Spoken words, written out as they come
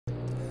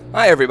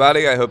Hi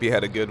everybody, I hope you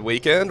had a good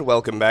weekend.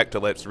 Welcome back to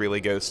Let's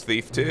Really Ghost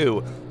Thief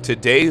 2.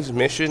 Today's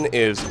mission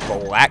is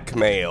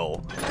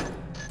Blackmail.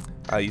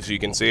 As you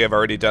can see, I've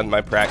already done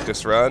my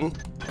practice run.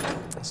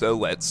 So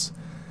let's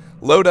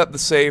load up the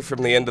save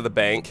from the end of the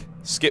bank,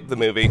 skip the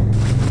movie,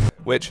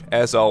 which,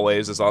 as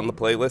always, is on the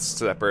playlist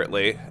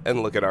separately,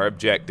 and look at our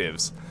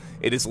objectives.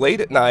 It is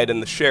late at night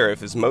and the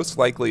sheriff is most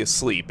likely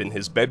asleep in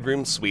his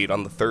bedroom suite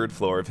on the 3rd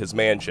floor of his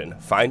mansion.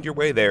 Find your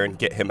way there and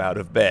get him out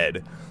of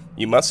bed.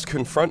 You must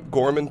confront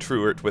Gorman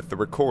Truart with the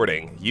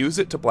recording, use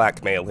it to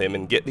blackmail him,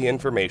 and get the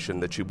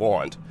information that you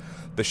want.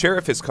 The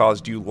sheriff has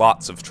caused you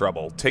lots of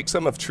trouble. Take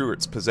some of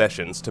Truart's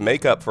possessions to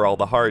make up for all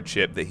the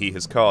hardship that he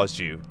has caused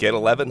you. Get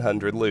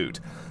 1,100 loot.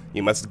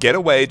 You must get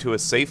away to a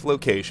safe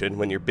location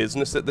when your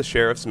business at the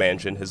sheriff's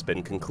mansion has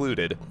been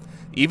concluded.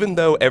 Even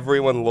though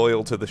everyone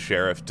loyal to the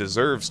sheriff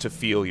deserves to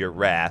feel your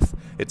wrath,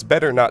 it's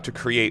better not to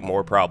create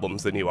more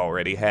problems than you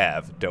already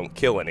have. Don't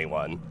kill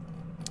anyone.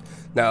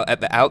 Now,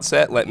 at the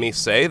outset, let me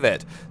say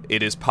that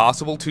it is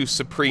possible to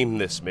supreme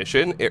this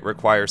mission. It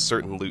requires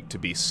certain loot to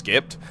be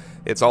skipped.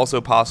 It's also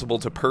possible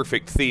to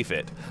perfect thief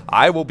it.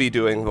 I will be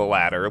doing the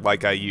latter,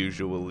 like I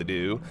usually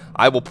do.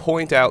 I will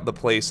point out the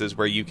places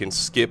where you can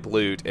skip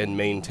loot and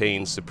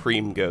maintain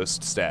Supreme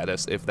Ghost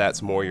status, if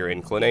that's more your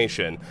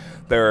inclination.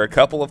 There are a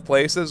couple of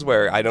places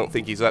where I don't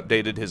think he's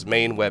updated his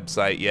main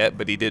website yet,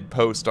 but he did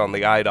post on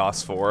the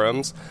IDOS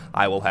forums.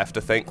 I will have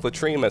to thank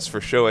Latremus for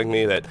showing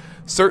me that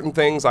certain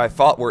things I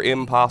thought were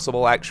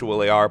impossible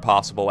actually are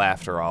possible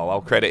after all.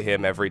 I'll credit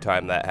him every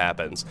time that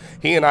happens.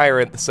 He and I are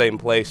at the same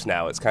place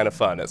now. It's kind of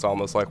fun. It's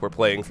almost like we're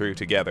playing through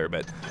together,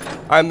 but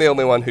I'm the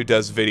only one who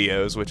does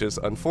videos, which is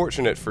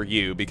unfortunate for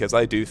you because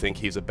I do think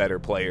he's a better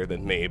player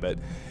than me, but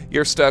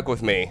you're stuck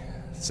with me.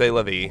 C'est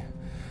la vie.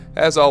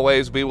 As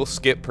always, we will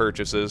skip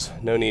purchases.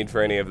 No need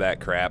for any of that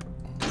crap.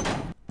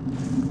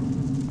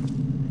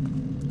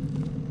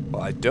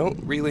 Well, I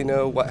don't really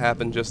know what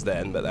happened just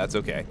then, but that's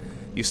okay.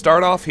 You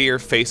start off here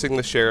facing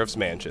the sheriff's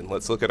mansion.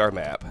 Let's look at our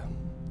map.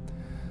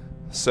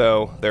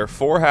 So, there are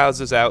 4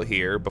 houses out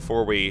here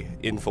before we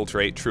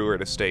infiltrate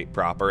Truart Estate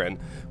proper, and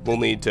we'll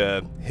need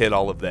to hit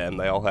all of them.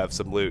 They all have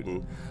some loot,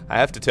 and I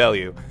have to tell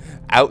you,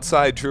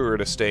 outside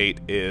Truart Estate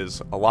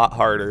is a lot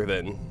harder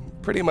than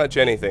pretty much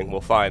anything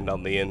we'll find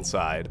on the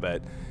inside,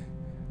 but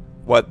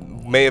what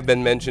may have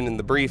been mentioned in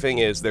the briefing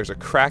is there's a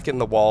crack in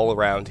the wall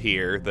around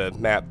here. The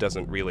map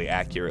doesn't really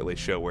accurately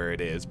show where it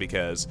is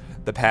because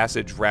the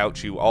passage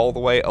routes you all the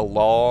way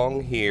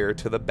along here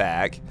to the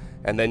back,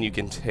 and then you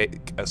can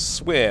take a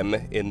swim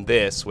in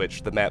this,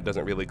 which the map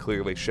doesn't really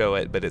clearly show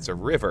it, but it's a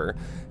river,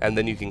 and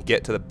then you can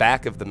get to the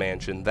back of the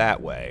mansion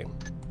that way.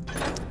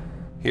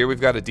 Here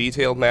we've got a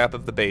detailed map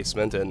of the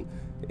basement, and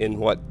in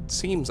what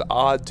seems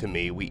odd to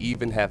me, we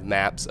even have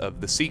maps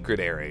of the secret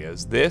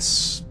areas.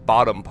 This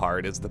bottom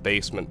part is the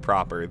basement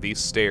proper. These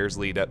stairs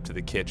lead up to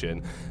the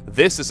kitchen.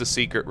 This is a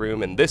secret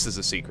room, and this is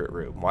a secret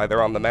room. Why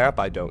they're on the map,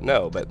 I don't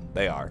know, but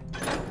they are.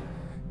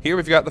 Here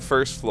we've got the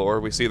 1st floor.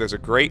 We see there's a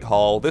great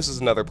hall. This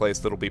is another place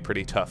that'll be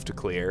pretty tough to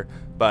clear,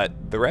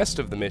 but the rest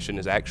of the mission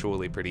is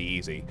actually pretty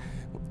easy.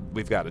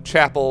 We've got a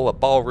chapel, a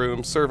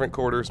ballroom, servant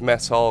quarters,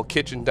 mess hall,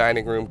 kitchen,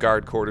 dining room,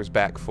 guard quarters,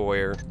 back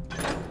foyer.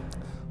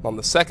 On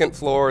the 2nd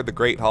floor, the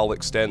Great Hall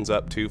extends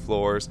up 2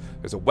 floors.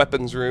 There's a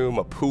weapons room,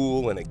 a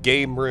pool, and a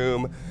game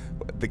room.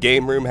 The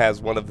game room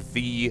has one of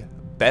the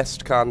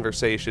best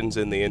conversations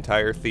in the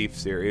entire Thief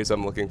series.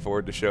 I'm looking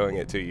forward to showing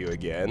it to you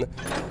again.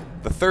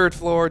 The 3rd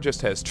floor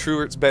just has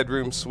Truart's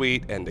bedroom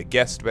suite and a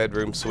guest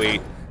bedroom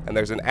suite, and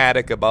there's an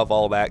attic above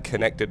all that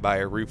connected by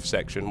a roof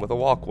section with a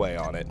walkway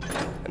on it.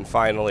 And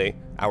finally,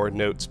 our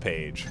notes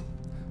page.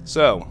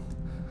 So,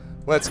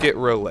 let's get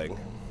rolling.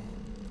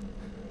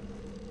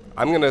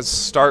 I'm going to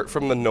start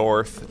from the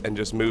north and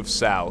just move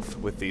south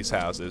with these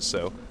houses,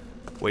 so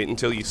wait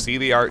until you see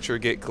the archer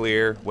get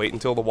clear, wait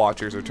until the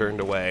watchers are turned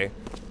away.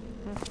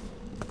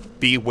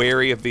 Be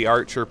wary of the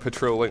archer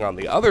patrolling on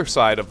the other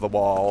side of the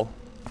wall,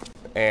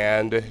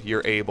 and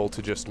you're able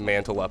to just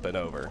mantle up and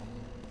over.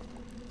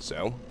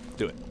 So,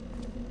 do it.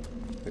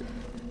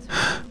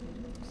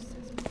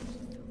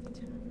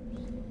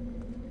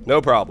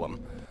 No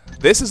problem.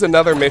 This is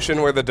another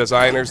mission where the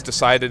designers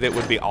decided it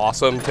would be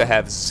awesome to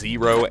have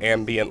 0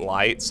 ambient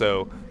light,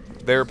 so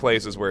there are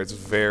places where it's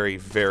very,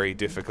 very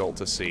difficult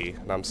to see,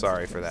 and I'm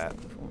sorry for that.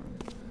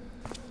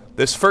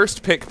 This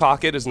first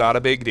pickpocket is not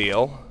a big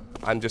deal.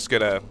 I'm just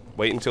gonna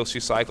wait until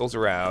she cycles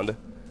around,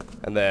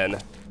 and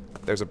then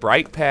there's a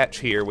bright patch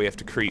here we have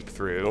to creep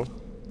through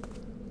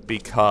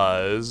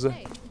because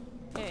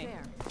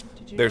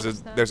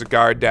there's a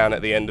guard down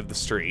at the end of the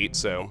street,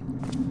 so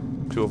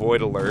to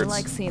avoid alerts, I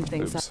like seeing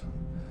things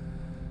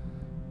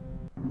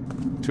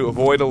to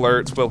avoid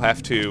alerts, we'll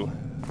have to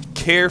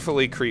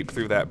carefully creep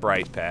through that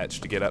bright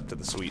patch to get up to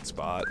the sweet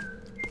spot.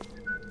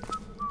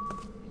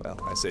 Well,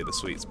 I say the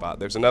sweet spot.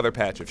 There's another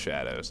patch of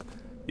shadows.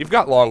 You've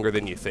got longer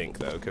than you think,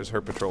 though, because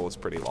her patrol is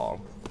pretty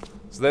long.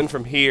 So then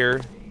from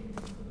here,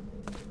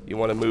 you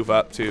want to move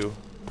up to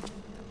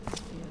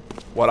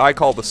what I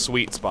call the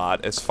sweet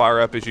spot, as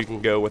far up as you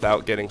can go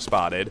without getting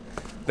spotted.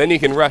 Then you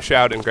can rush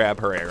out and grab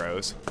her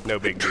arrows. No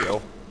big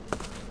deal.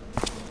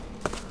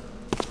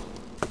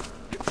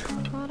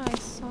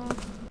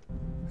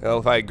 Well,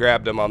 if I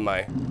grabbed him on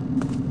my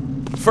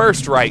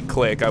first right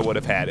click, I would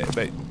have had it,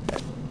 but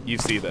you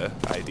see the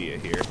idea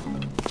here.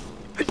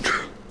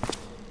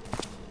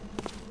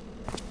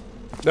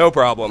 No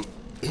problem.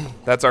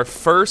 That's our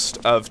first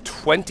of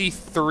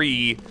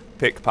 23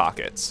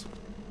 pickpockets.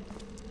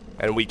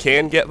 And we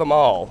can get them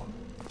all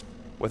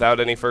without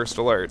any first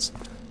alerts.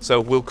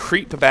 So we'll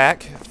creep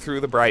back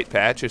through the bright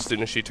patch as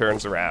soon as she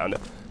turns around,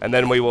 and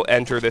then we will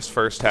enter this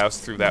first house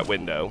through that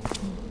window.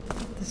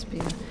 This be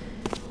a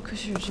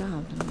cushier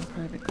job than a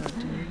private car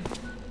doing.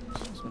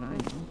 That's what I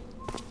know.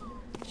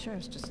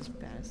 Sheriff's just as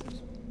bad as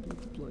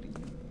those bloody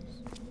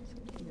news.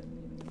 Except he doesn't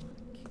even know how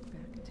to kick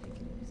back and take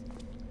it easy.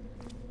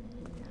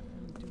 He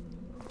happened to do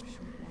a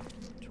short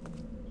walking patrol.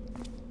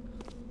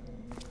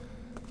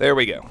 There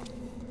we go.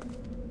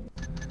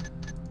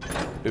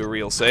 Do a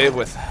real save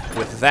with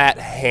that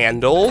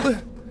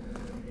handled.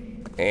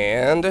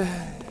 And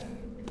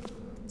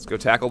let's go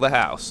tackle the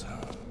house.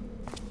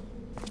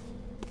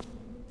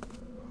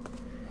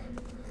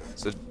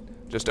 So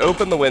just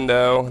open the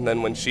window, and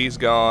then when she's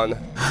gone,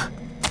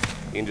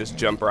 you can just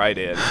jump right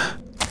in.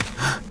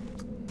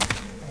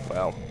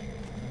 Well,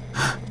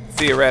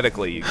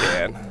 theoretically you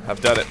can.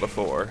 I've done it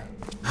before.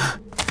 I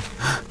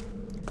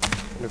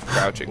wonder if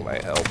crouching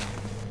might help.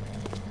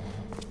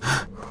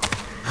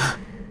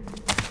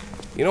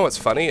 You know what's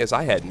funny is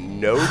I had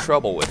no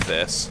trouble with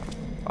this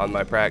on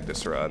my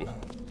practice run.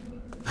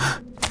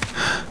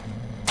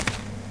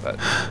 But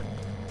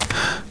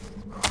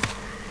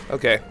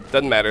okay,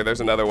 doesn't matter,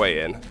 there's another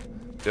way in.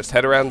 Just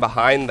head around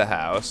behind the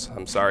house.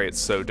 I'm sorry it's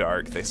so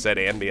dark. They set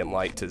ambient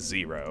light to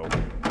 0.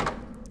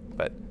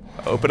 But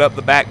open up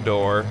the back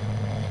door.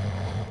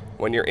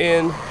 When you're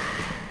in,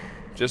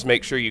 just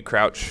make sure you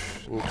crouch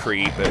and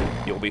creep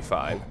and you'll be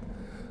fine.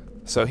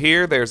 So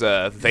here, there's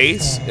a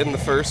vase in the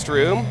first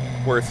room,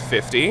 worth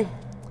 50.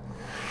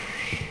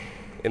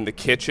 In the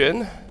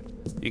kitchen,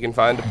 you can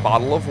find a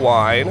bottle of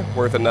wine,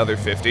 worth another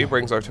 50,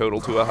 brings our total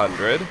to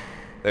 100.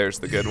 There's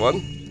the good one.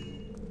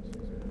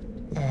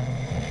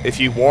 If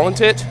you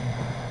want it,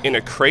 in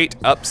a crate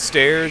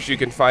upstairs, you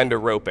can find a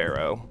rope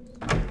arrow.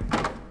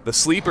 The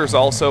sleeper's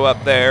also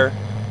up there,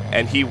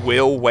 and he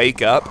will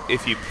wake up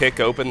if you pick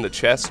open the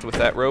chest with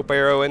that rope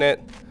arrow in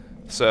it.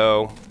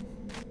 So,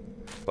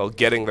 well,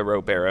 getting the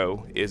rope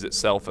arrow is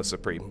itself a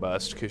supreme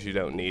bust, because you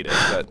don't need it,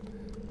 but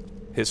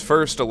his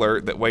first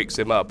alert that wakes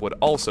him up would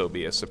also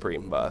be a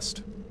supreme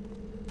bust.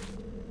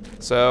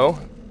 So,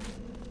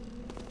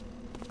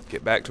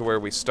 get back to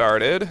where we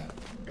started.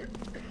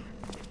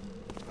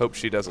 Hope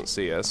she doesn't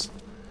see us.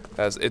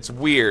 As it's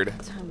weird.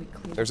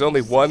 There's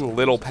only one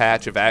little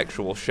patch of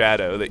actual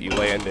shadow that you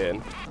land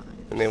in.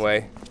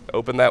 Anyway,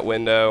 open that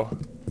window.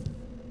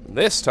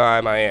 This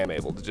time I am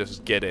able to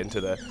just get into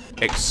the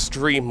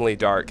extremely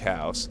dark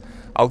house.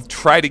 I'll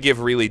try to give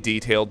really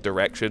detailed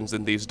directions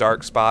in these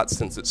dark spots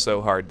since it's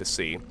so hard to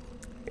see.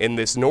 In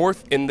this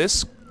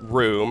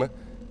room,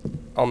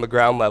 on the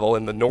ground level,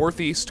 in the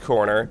northeast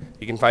corner,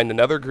 you can find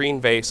another green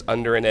vase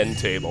under an end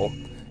table.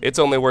 It's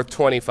only worth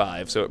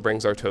 25, so it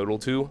brings our total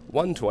to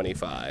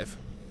 125.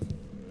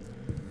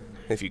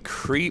 If you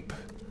creep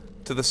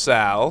to the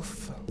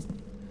south,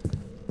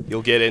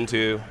 you'll get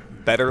into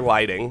better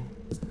lighting.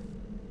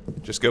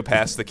 Just go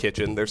past the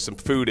kitchen. There's some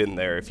food in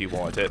there if you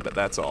want it, but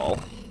that's all.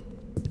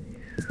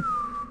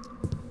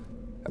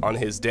 On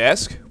his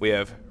desk, we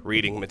have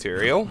reading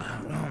material.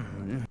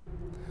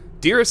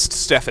 Dearest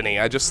Stephanie,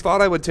 I just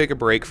thought I would take a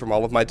break from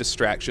all of my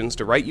distractions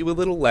to write you a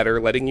little letter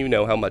letting you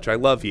know how much I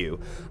love you.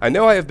 I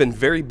know I have been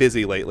very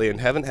busy lately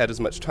and haven't had as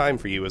much time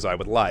for you as I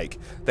would like.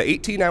 The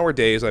 18-hour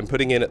days I'm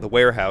putting in at the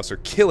warehouse are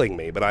killing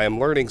me, but I am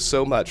learning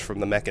so much from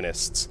the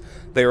mechanists.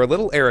 They are a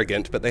little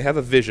arrogant, but they have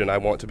a vision I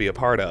want to be a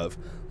part of.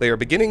 They are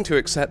beginning to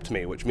accept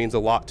me, which means a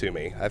lot to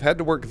me. I've had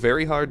to work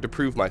very hard to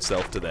prove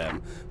myself to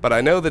them, but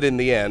I know that in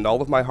the end,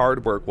 all of my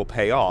hard work will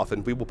pay off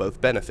and we will both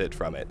benefit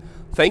from it.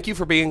 Thank you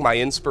for being my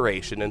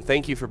inspiration, and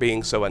thank you for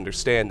being so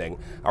understanding.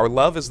 Our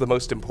love is the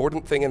most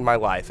important thing in my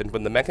life, and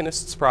when the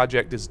Mechanists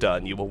project is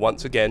done, you will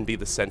once again be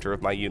the center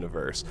of my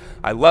universe.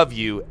 I love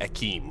you,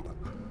 Akeem.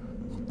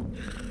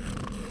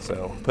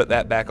 So, put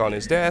that back on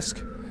his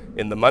desk.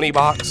 In the money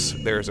box,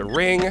 there's a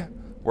ring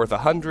worth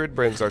 100,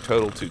 brings our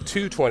total to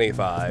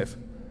 225.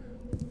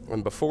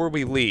 And before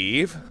we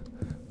leave,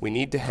 we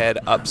need to head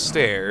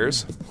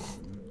upstairs.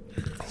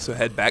 So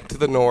head back to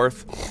the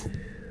north.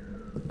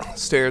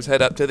 Stairs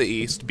head up to the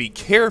east. Be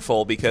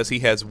careful because he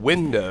has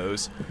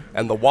windows,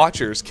 and the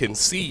watchers can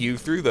see you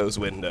through those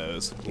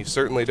windows. You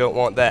certainly don't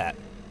want that.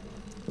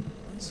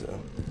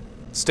 So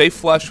stay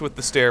flush with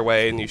the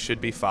stairway and you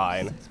should be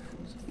fine.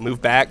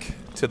 Move back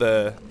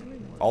to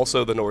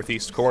also the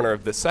northeast corner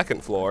of the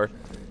second floor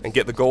and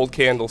get the gold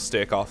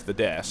candlestick off the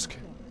desk.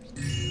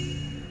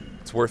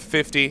 It's worth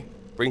 50,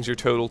 brings your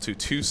total to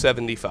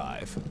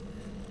 275.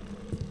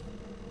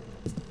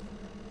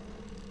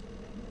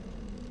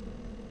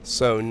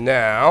 So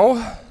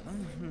now,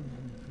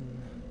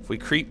 if we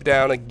creep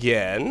down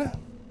again,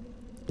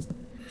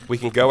 we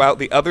can go out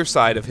the other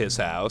side of his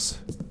house.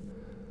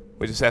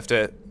 We just have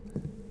to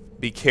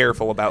be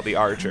careful about the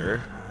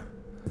archer.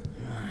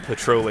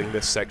 patrolling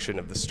this section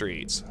of the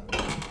streets.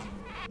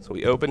 So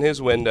we open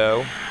his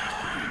window.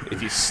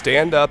 If you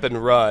stand up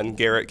and run,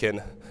 Garrett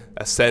can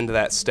ascend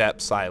that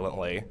step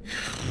silently.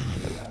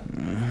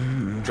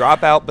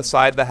 Drop out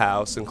beside the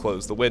house and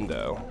close the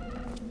window.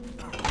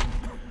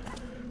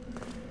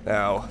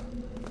 Now,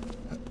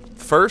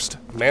 first,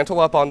 mantle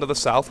up onto the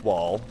south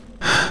wall.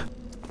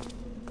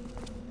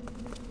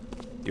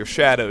 You're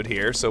shadowed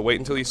here, so wait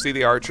until you see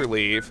the archer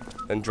leave,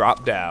 then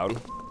drop down.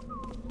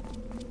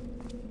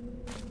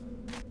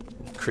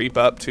 Creep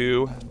up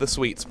to the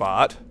sweet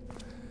spot.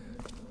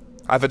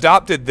 I've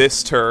adopted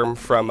this term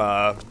from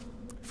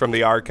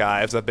the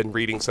archives. I've been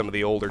reading some of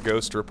the older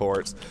ghost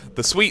reports.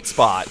 The sweet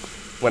spot,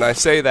 when I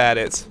say that,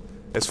 it's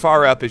as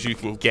far up as you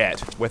can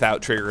get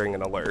without triggering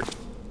an alert.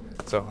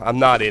 So I'm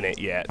not in it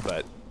yet,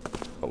 but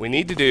what we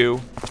need to do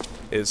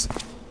is,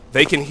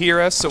 they can hear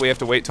us, so we have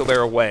to wait till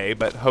they're away,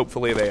 but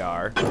hopefully they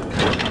are.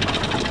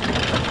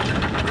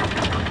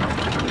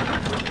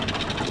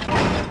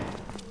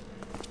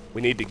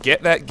 We need to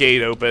get that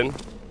gate open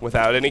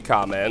without any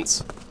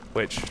comments,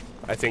 which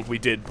I think we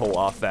did pull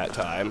off that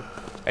time,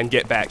 and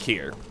get back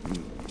here.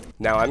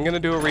 Now I'm going to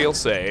do a real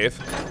save.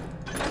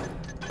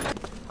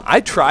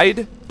 I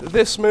tried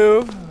this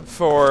move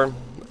for,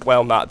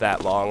 well, not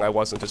that long. I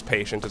wasn't as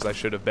patient as I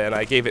should have been.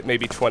 I gave it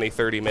maybe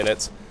 20-30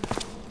 minutes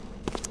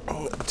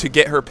to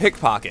get her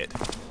pickpocket.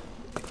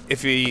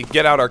 If we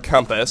get out our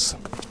compass,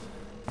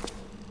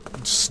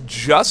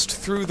 just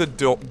through the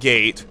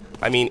gate,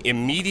 I mean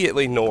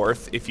immediately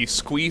north, if you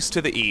squeeze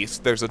to the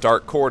east, there's a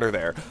dark corner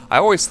there. I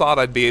always thought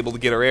I'd be able to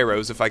get her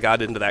arrows if I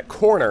got into that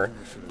corner,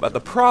 but the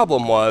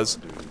problem was,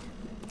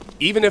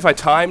 even if I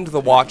timed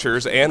the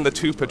watchers and the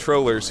 2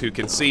 patrollers who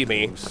can see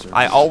me,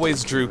 I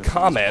always drew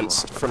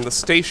comments from the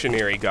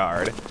stationary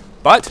guard.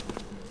 But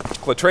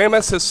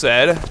Clatramus has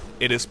said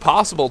it is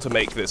possible to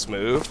make this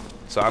move,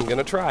 so I'm going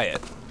to try it.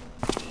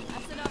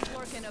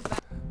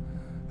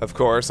 Of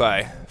course,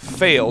 I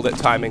failed at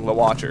timing the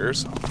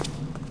watchers.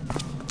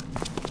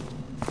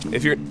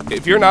 If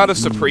you're not a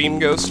Supreme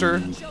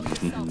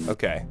Ghoster,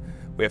 okay,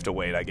 we have to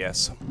wait, I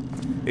guess.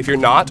 If you're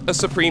not a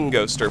Supreme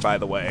Ghoster, by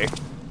the way,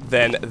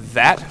 then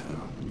that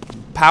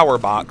power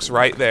box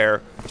right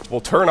there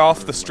will turn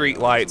off the street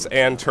lights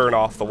and turn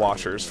off the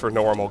washers for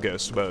normal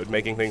ghost mode,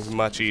 making things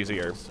much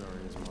easier.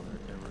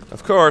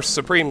 Of course,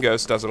 Supreme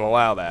Ghost doesn't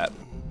allow that.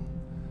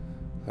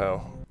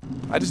 So,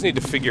 I just need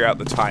to figure out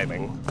the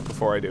timing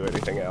before I do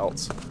anything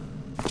else.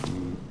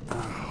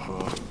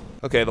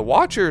 Okay, the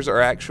watchers are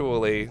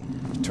actually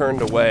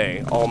turned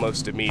away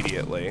almost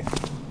immediately.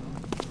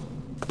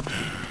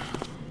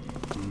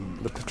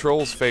 The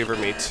patrols favor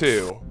me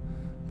too,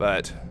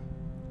 but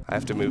I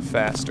have to move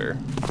faster.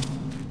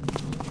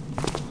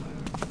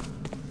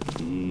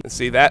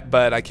 See that,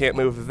 but I can't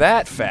move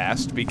that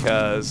fast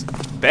because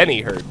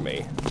Benny heard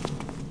me.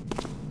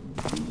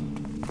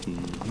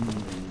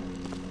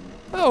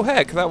 Oh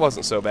heck, that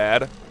wasn't so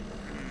bad.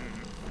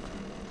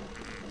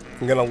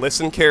 I'm gonna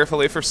listen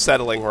carefully for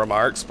settling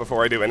remarks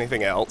before I do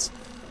anything else.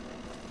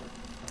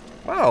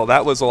 Wow,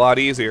 that was a lot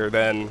easier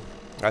than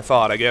I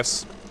thought, I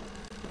guess.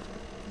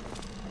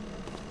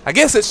 I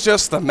guess it's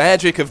just the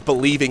magic of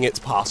believing it's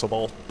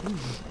possible.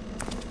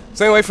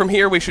 So anyway, from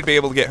here we should be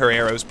able to get her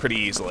arrows pretty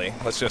easily.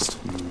 Let's just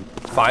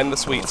find the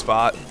sweet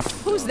spot.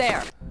 Who's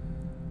there?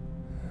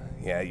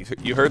 Yeah,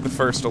 you heard the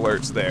first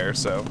alerts there,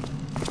 so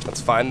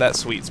let's find that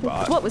sweet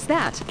spot. What was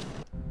that?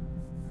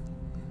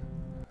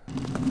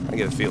 I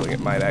get a feeling it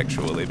might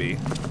actually be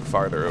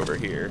farther over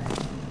here.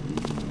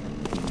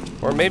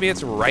 Or maybe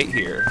it's right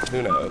here.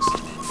 Who knows?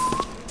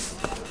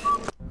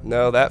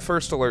 No, that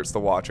first alerts the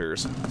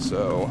watchers,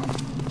 so...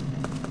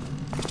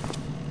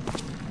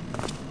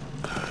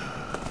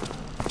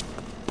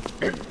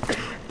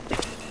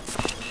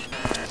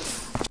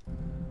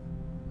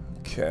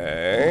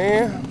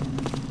 Okay...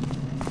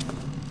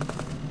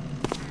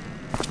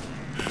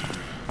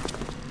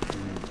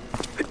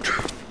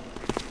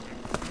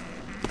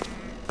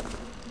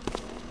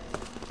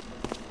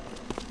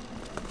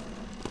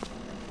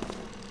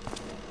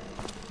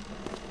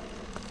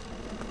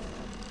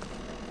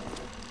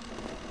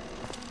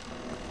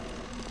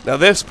 Now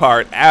this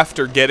part,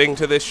 after getting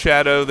to this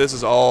shadow, this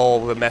is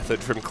all the method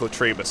from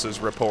Clatramus's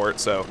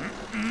report, so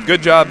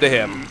good job to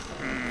him.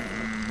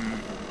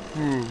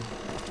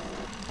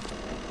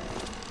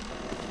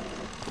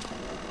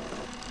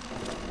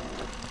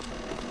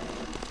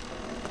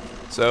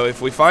 So if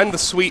we find the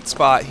sweet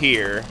spot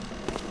here...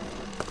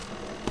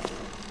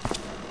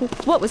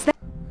 What was that?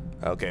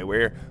 Okay,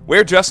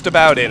 we're just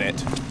about in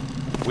it.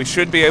 We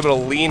should be able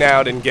to lean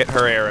out and get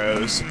her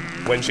arrows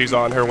when she's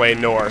on her way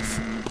north.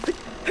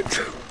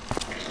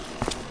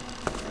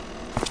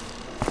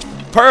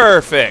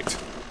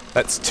 Perfect!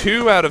 That's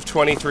 2 out of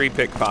 23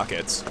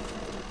 pickpockets.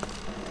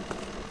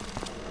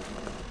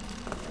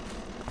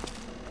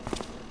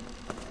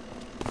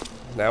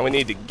 Now we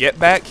need to get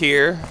back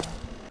here,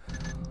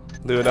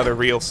 do another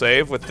real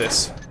save with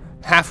this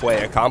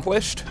halfway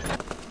accomplished.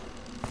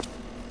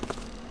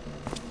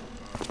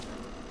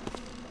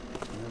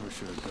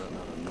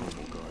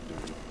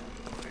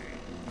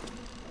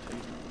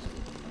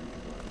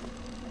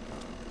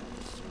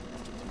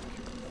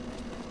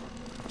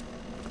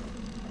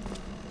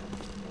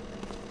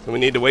 So we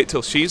need to wait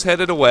till she's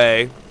headed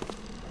away.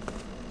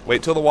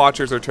 Wait till the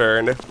watchers are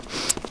turned.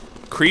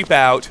 Creep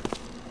out.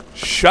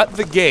 Shut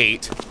the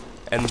gate.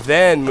 And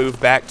then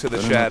move back to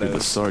the shadows. The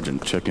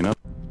sergeant checking up.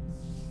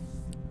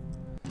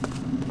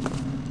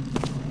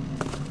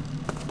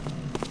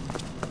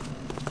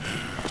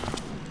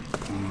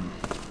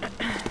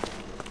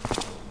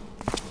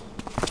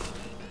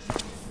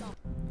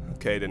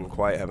 Okay, didn't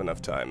quite have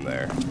enough time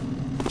there.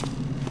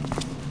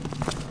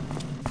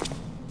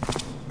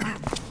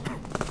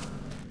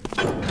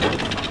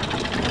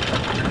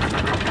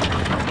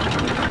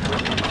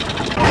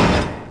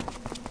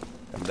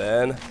 And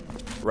then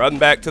run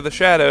back to the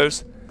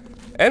shadows,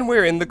 and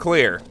we're in the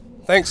clear.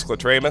 Thanks,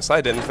 Clatramus.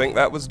 I didn't think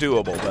that was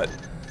doable, but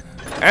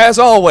as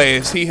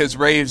always, he has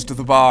raised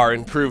the bar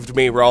and proved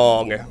me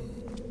wrong.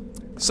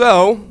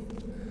 So,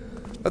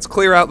 let's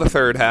clear out the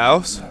third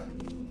house.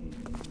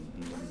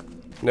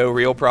 No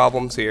real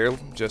problems here,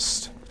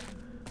 just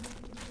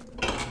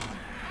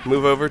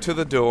move over to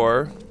the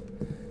door.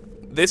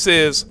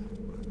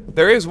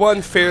 There is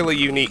one fairly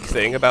unique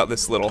thing about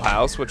this little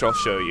house, which I'll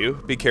show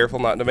you. Be careful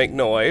not to make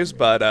noise,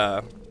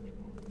 but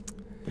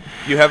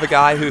you have a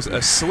guy who's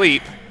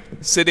asleep,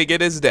 sitting at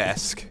his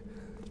desk.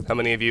 How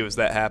many of you has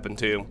that happened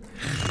to?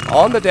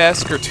 On the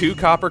desk are 2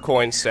 copper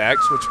coin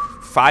stacks, which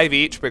 5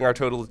 each bring our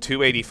total to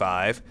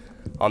 285.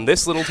 On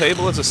this little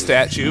table is a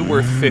statue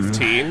worth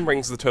 15,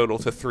 brings the total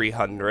to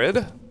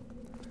 300.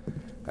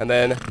 And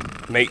then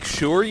make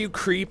sure you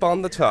creep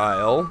on the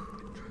tile.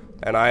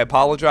 And I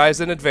apologize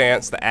in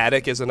advance, the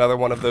attic is another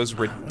one of those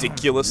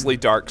ridiculously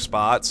dark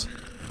spots.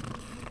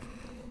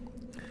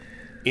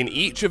 In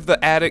each of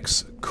the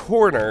attic's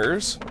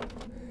corners,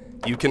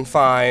 you can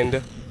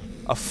find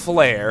a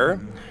flare.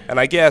 And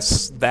I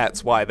guess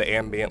that's why the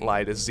ambient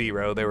light is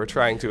 0. They were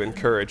trying to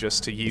encourage us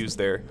to use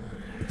their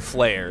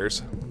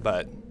flares,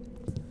 but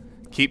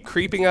keep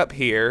creeping up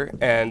here,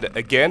 and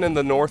again in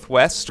the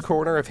northwest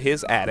corner of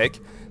his attic,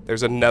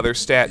 there's another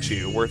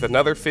statue worth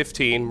another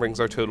 15, brings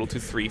our total to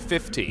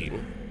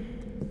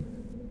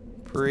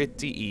 315.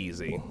 Pretty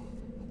easy.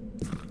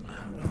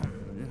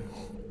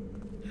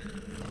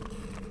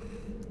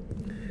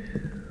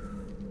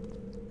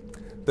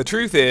 The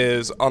truth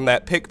is, on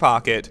that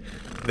pickpocket,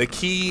 the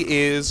key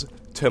is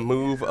to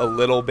move a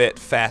little bit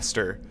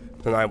faster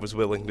than I was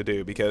willing to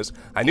do, because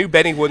I knew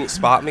Benny wouldn't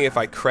spot me if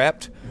I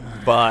crept,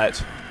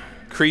 but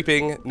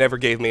creeping never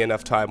gave me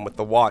enough time with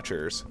the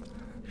watchers.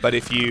 But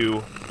if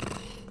you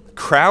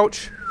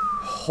crouch,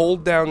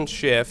 hold down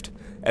shift,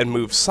 and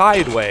move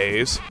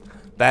sideways,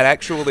 that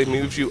actually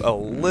moves you a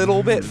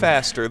little bit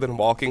faster than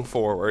walking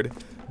forward,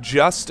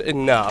 just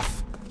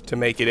enough to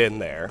make it in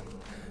there.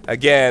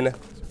 Again,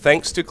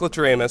 thanks to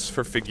Clatramus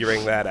for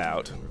figuring that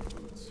out.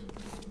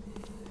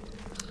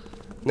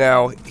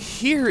 Now,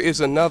 here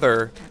is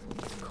another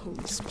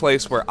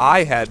place where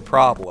I had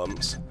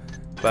problems,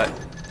 but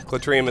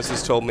Clatramus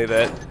has told me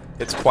that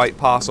it's quite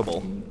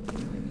possible.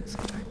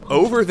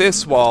 Over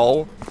this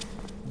wall,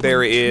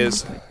 there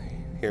is...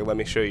 Here, let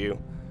me show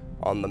you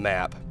on the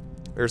map.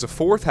 There's a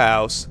 4th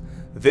house.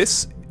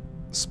 This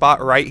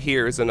spot right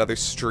here is another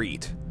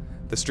street.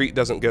 The street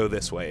doesn't go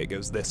this way, it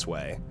goes this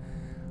way.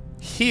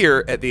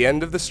 Here, at the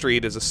end of the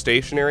street, is a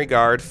stationary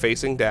guard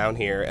facing down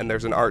here, and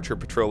there's an archer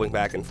patrolling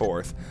back and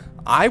forth.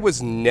 I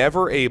was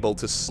never able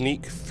to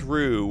sneak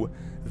through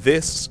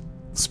this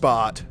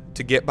spot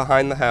to get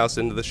behind the house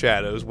into the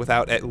shadows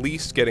without at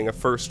least getting a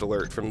first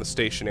alert from the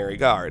stationary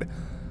guard.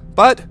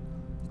 But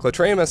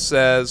Clatramus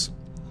says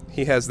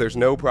there's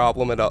no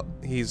problem at all.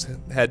 He's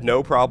had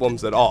no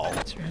problems at all.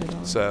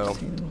 So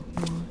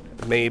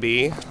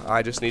maybe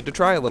I just need to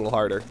try a little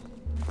harder.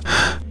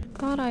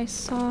 Thought I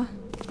saw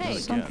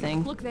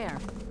something. Look there.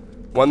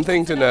 One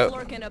thing to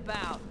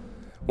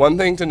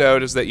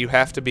note is that you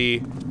have to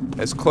be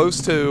as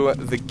close to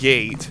the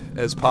gate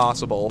as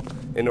possible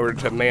in order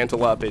to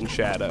mantle up in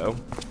shadow.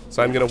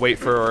 So I'm going to wait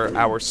for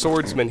our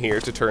swordsman here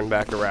to turn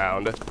back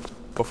around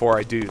before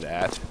I do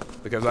that,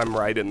 because I'm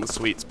right in the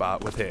sweet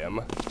spot with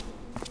him.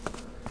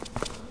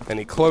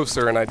 Any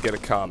closer and I'd get a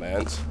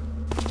comment.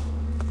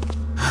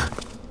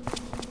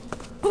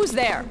 Who's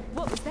there?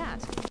 What was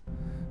that?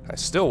 I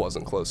still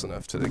wasn't close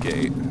enough to the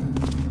gate.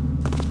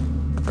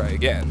 Try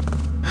again.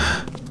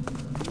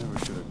 Never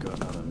should have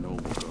gotten out of noble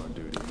guard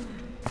duty.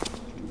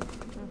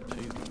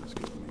 Tasting was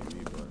good maybe,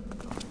 but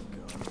thank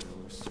God there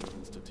were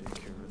servants to take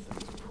care of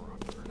things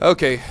proper.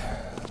 Okay,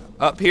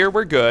 up here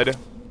we're good.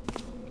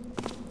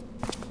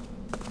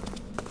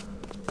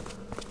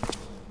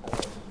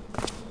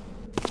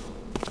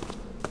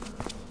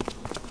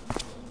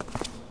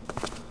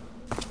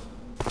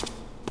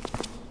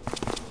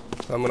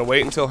 So I'm gonna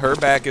wait until her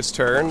back is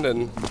turned,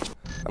 and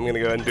I'm gonna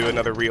go ahead and do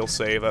another real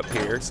save up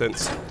here,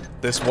 since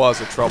this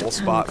was a trouble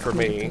spot for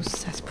me. Those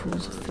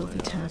cesspools of filthy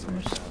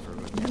tappers.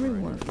 Every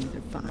one of them either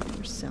buy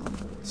or sell.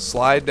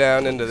 Slide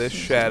down into this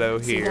shadow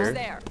Who's here.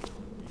 there?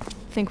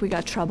 Think we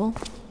got trouble?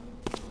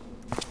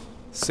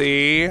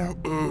 See?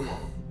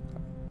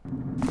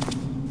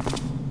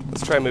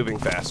 Let's try moving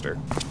faster.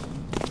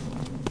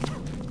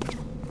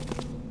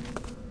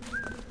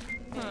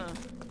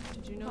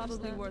 Did you notice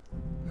that?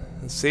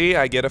 See,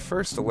 I get a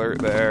first alert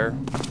there.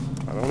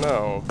 I don't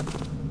know.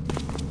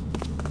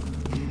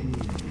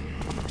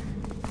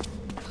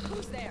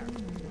 Who's there?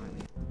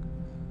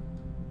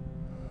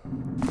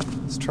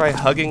 Let's try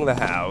hugging the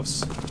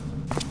house.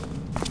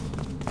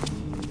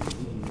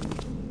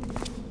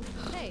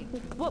 Hey,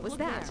 what was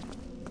that?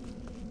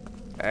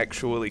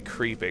 Actually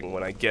creeping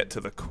when I get to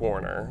the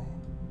corner.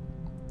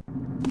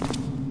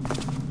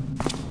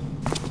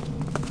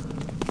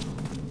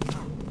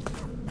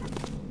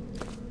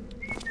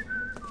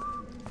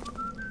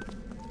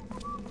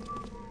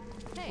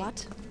 Hey,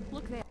 What?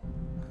 look there.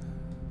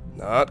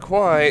 Not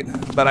quite,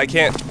 but I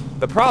can't.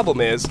 The problem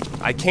is,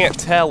 I can't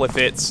tell if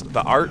it's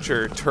the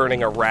archer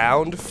turning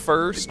around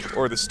first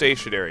or the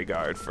stationary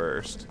guard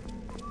first.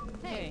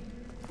 Hey,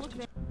 look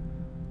there.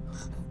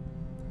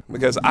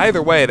 Because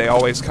either way, they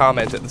always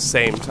comment at the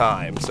same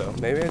time, so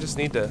maybe I just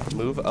need to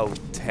move a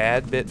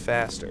tad bit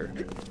faster.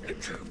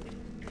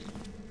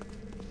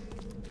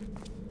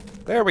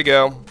 There we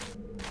go.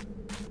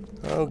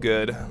 Oh,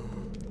 good.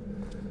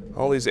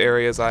 All these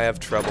areas I have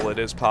trouble, it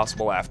is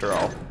possible after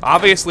all.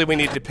 Obviously, we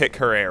need to pick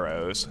her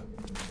arrows,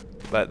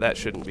 but that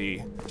shouldn't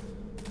be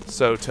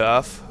so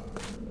tough.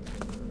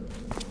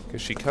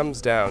 Because she comes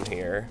down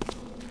here.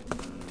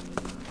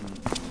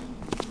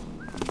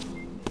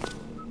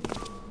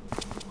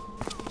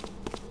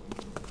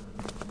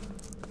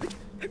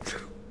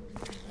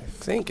 I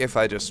think if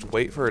I just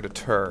wait for her to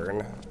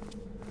turn...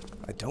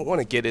 I don't want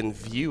to get in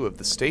view of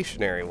the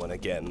stationary one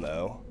again,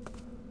 though.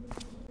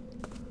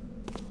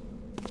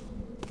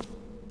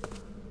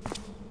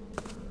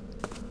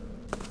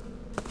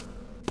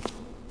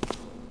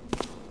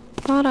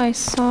 Thought I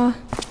saw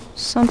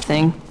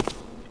something.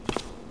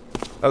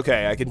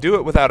 Okay, I can do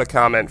it without a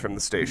comment from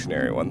the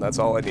stationary one. That's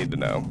all I need to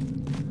know.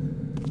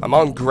 I'm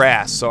on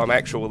grass, so I'm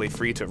actually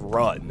free to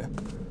run.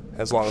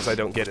 As long as I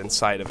don't get in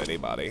sight of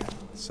anybody.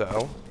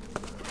 So...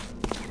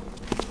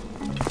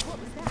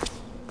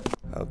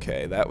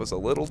 okay, that was a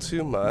little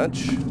too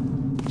much.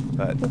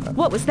 But...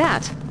 What was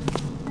that?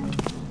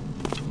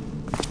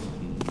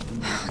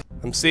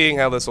 I'm seeing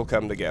how this will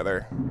come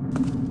together.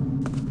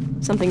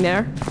 Something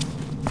there?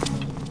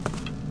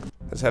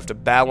 I just have to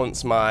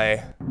balance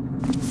my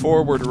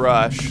forward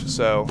rush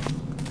so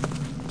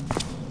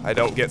I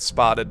don't get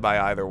spotted by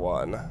either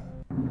one.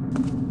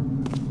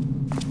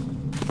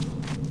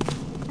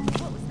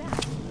 What was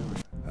that?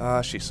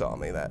 Ah, she saw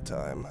me that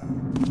time.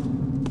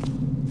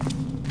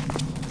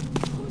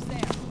 Who's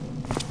there?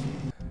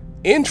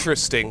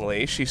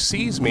 Interestingly, she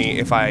sees me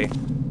if I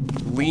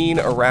lean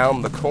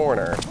around the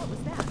corner, What was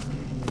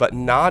that? but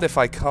not if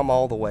I come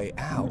all the way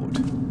out.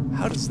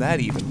 How does that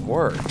even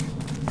work?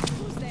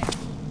 Who's there?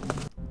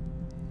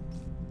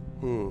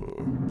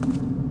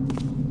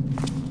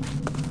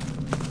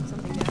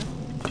 Something there?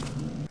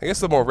 I guess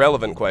the more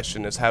relevant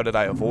question is how did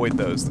I avoid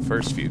those the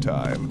first few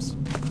times?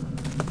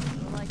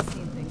 I like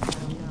seeing things I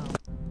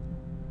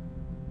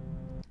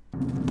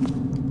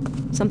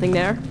don't know. Something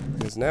there?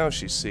 Because now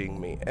she's seeing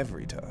me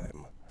every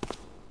time.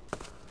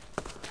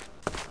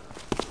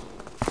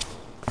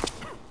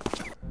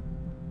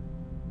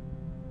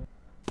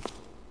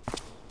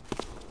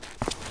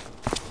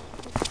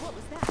 What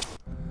was that?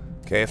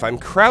 Okay, if I'm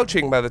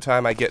crouching by the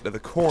time I get to the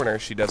corner,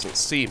 she doesn't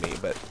see me,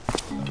 but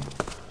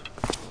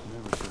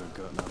Never should have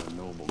gotten out of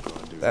Noble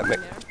God, dude. that Something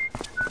makes...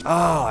 there?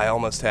 Ah, I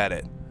almost had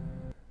it.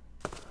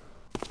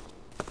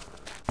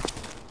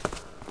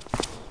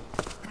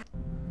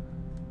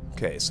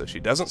 Okay, so she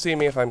doesn't see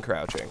me if I'm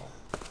crouching.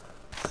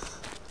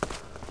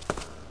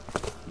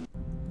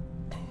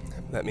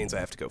 That means I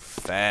have to go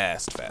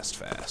fast, fast,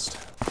 fast.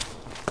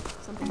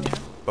 Something there?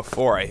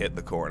 Before I hit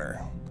the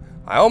corner.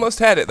 I almost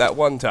had it that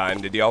one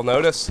time, did y'all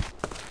notice?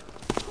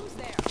 Who's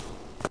there?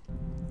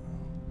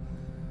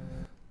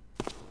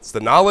 It's the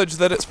knowledge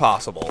that it's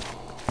possible.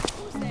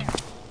 Who's there?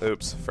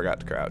 Oops, forgot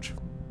to crouch.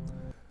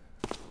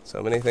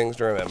 So many things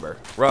to remember.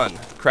 Run,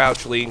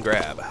 crouch, lean,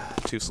 grab.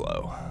 Too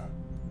slow.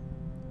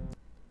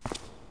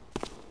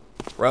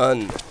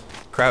 Run,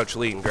 crouch,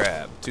 lean,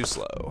 grab. Too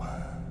slow.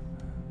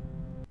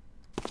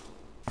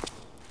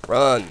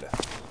 Run.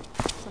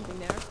 Something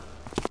there?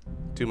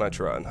 Too much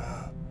run.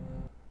 Thought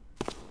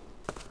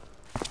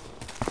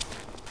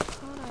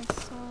I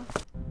saw.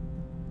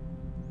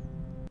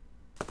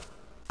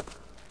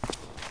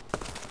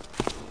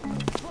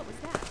 What was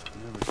that?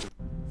 Never should.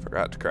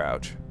 Forgot to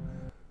crouch.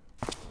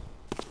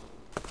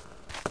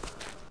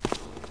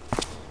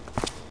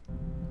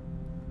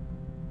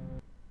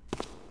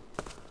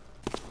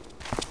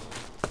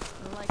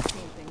 I like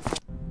seeing things.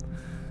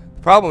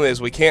 The problem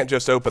is we can't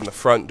just open the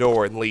front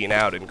door and lean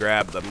out and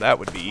grab them. That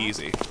would be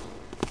easy.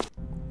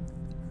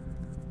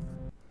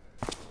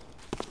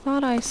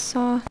 Thought I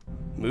saw.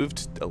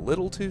 Moved a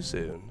little too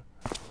soon.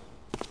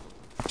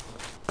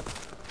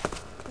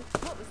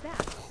 What was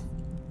that?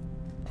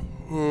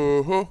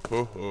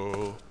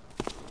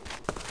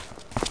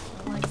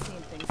 I like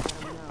seeing things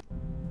I don't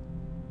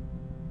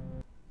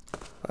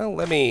know. Well,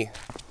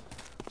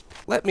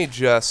 let me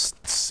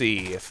just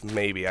see if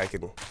maybe I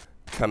can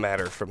come at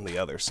her from the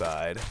other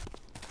side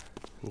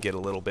and get a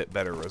little bit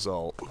better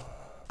result.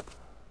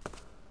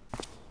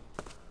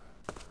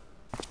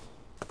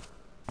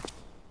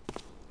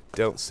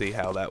 don't see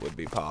how that would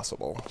be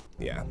possible.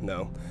 Yeah,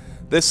 no.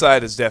 This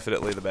side is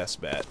definitely the best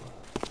bet.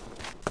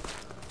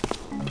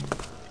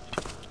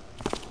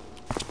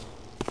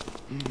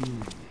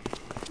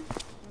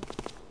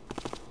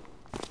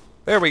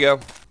 There we go.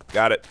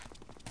 Got it.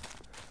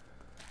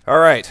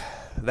 Alright.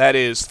 That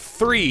is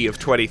 3 of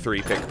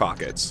 23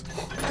 pickpockets.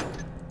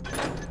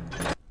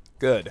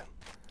 Good.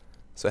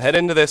 So head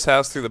into this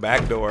house through the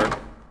back door.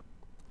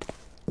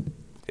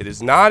 It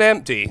is not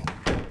empty,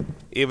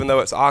 even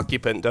though its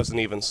occupant doesn't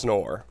even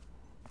snore.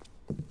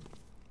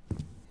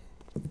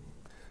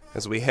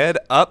 As we head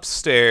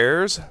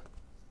upstairs,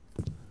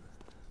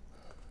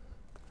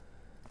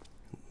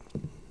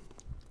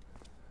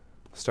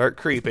 start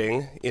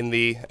creeping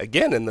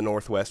again in the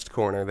northwest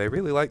corner. They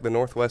really like the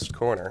northwest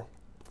corner.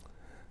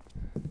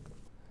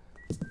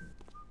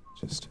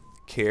 Just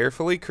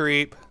carefully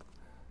creep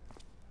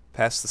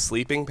past the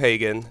sleeping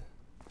pagan,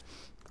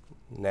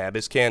 nab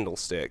his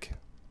candlestick.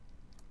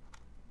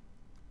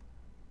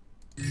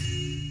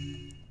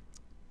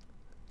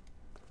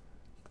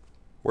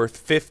 Worth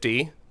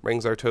 50,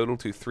 brings our total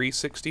to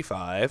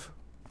 365.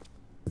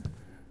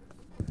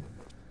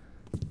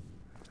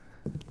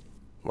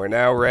 We're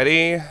now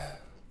ready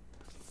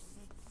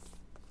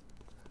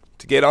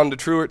to get onto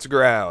Truart's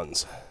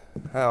grounds.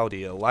 How do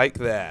you like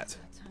that?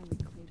 Time we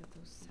cleaned up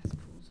those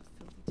cesspools of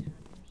filthy tanners.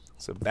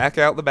 So back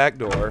out the back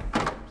door.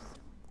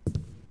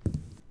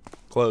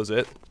 Close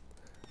it.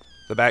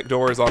 The back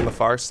door is on the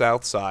far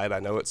south side. I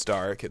know it's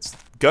dark. It's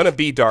gonna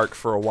be dark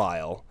for a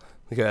while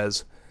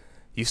because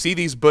you see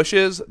these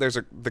bushes? There's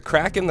the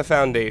crack in the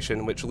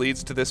foundation which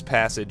leads to this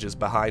passage is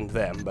behind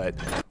them, but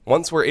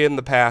once we're in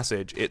the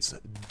passage, it's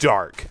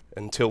dark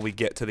until we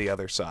get to the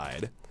other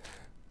side.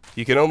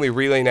 You can only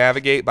really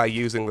navigate by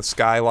using the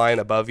skyline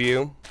above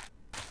you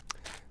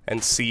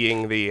and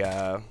seeing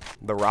the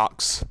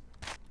rocks,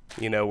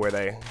 you know, where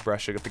they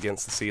brush up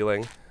against the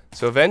ceiling.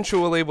 So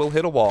eventually we'll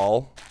hit a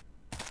wall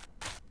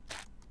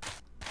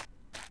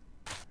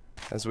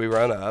as we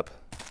run up.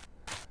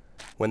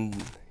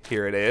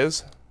 Here it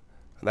is.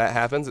 When that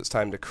happens, it's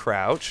time to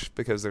crouch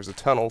because there's a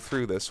tunnel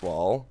through this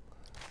wall.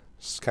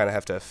 Just kind of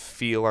have to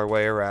feel our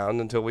way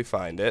around until we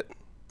find it.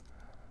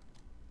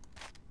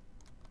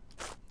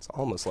 It's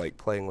almost like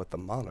playing with the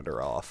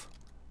monitor off.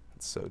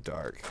 It's so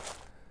dark.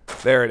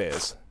 There it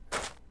is.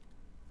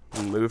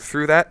 Move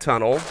through that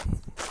tunnel.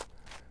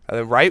 And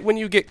then right when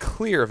you get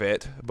clear of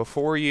it,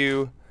 before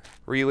you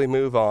really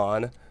move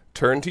on,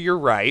 turn to your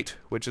right,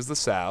 which is the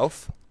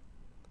south.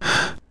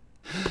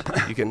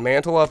 You can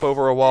mantle up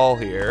over a wall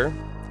here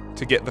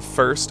to get the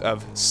first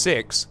of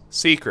 6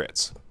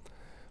 secrets.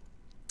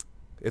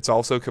 It's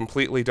also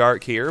completely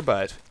dark here,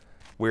 but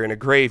we're in a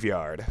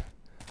graveyard.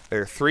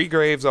 There are 3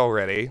 graves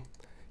already.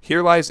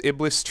 Here lies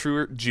Iblis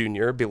Truart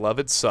Jr.,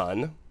 beloved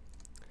son.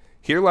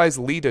 Here lies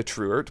Leda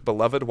Truart,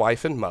 beloved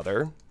wife and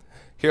mother.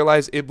 Here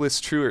lies Iblis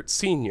Truart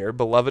Sr.,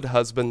 beloved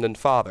husband and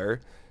father.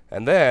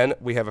 And then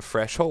we have a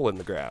fresh hole in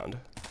the ground.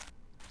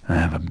 I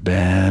have a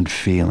bad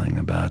feeling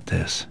about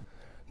this.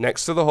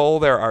 Next to the hole,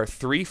 there are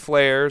 3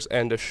 flares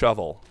and a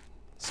shovel.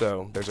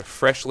 So there's a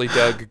freshly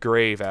dug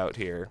grave out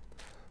here.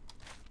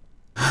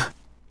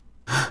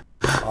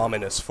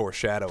 Ominous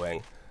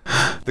foreshadowing.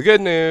 The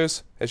good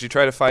news, as you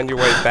try to find your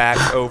way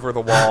back over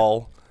the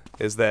wall,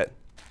 is that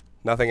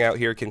nothing out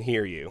here can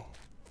hear you.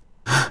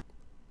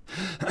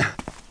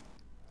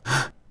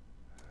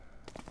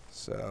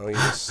 So you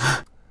just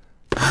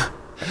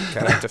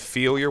kind of have to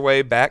feel your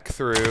way back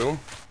through,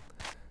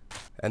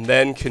 and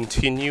then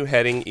continue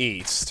heading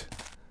east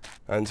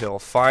until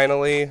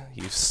finally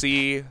you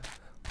see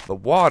the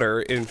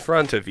water in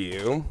front of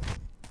you.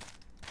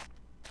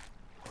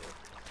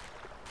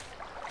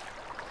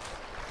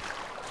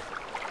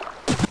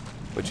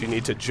 Which you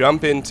need to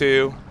jump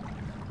into,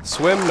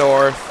 swim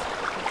north,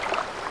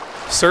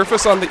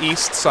 surface on the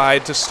east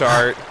side to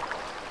start,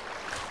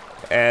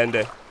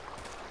 and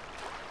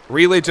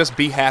really just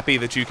be happy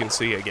that you can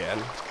see again.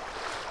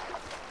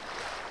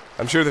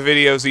 I'm sure the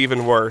video's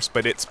even worse,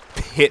 but it's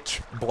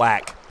pitch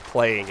black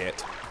playing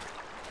it.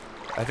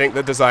 I think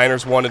the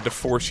designers wanted to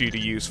force you to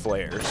use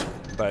flares,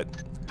 but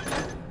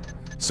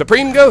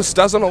Supreme Ghost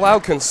doesn't allow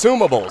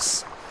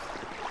consumables.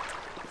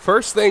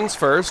 First things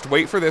first,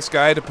 wait for this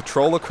guy to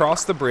patrol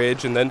across the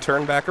bridge and then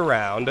turn back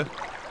around.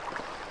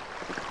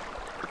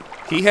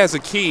 He has a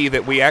key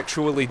that we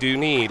actually do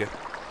need,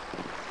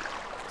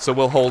 so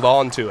we'll hold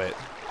on to it.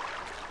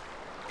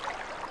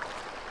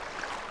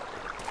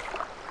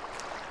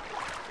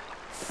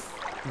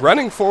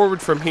 Running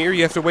forward from here,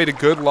 you have to wait a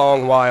good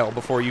long while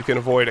before you can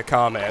avoid a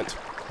comment.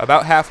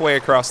 About halfway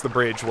across the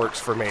bridge works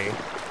for me.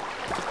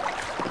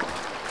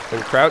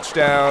 Then crouch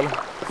down,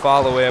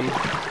 follow him.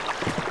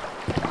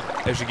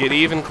 As you get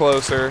even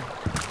closer...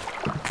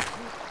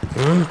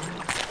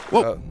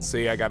 Oh,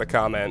 see, I got a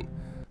comment.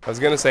 I was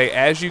going to say,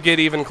 as you get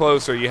even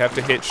closer, you have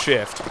to hit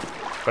shift,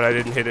 but I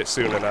didn't hit it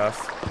soon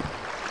enough.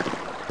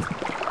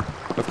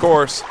 Of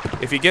course,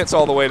 if he gets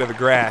all the way to the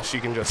grass,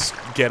 you can just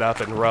get up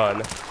and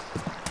run.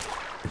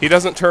 He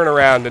doesn't turn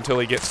around until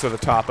he gets to the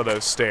top of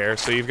those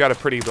stairs, so you've got a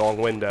pretty long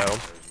window.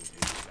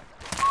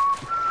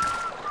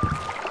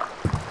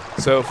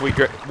 So if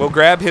we'll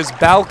grab his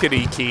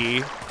balcony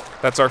key.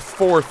 That's our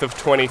 4th of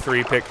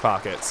 23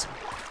 pickpockets.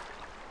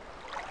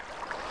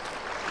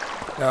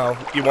 Now,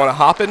 you want to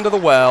hop into the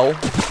well,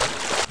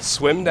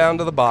 swim down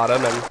to the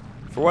bottom, and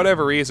for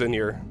whatever reason,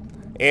 your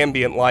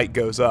ambient light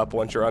goes up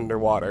once you're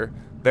underwater.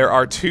 There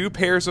are 2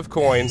 pairs of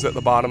coins at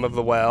the bottom of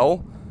the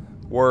well,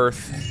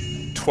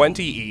 worth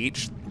 20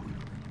 each.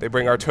 They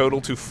bring our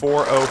total to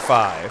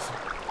 405.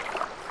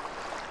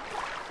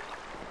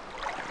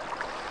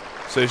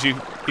 So as you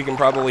can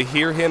probably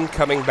hear him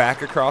coming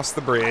back across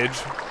the bridge.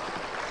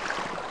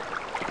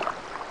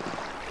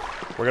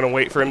 We're going to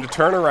wait for him to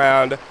turn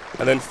around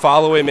and then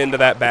follow him into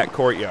that back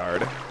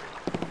courtyard.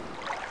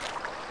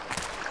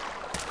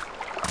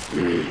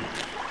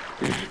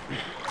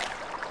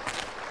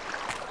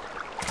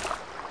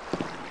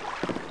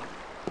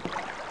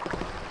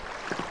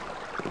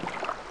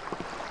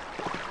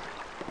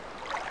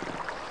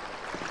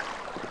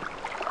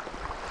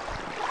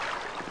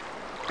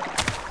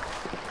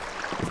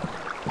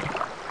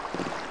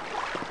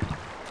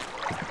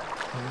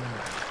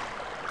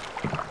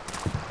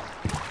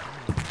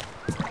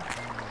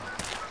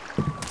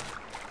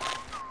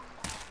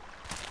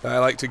 I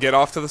like to get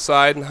off to the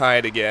side and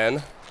hide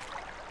again.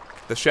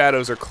 The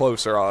shadows are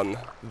closer on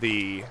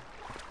the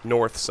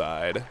north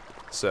side,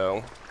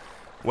 so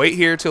wait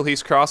here till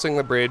he's crossing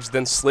the bridge,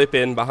 then slip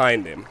in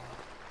behind him.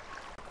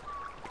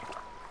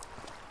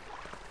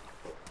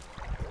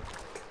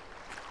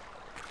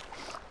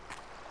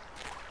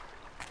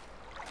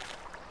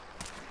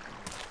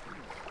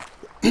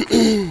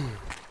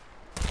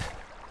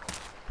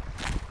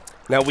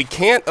 Now we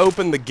can't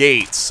open the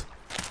gates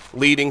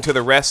leading to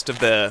the rest of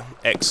the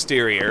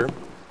exterior.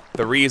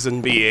 The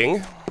reason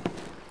being,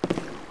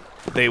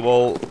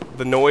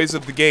 the noise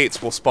of the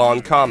gates will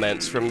spawn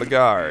comments from the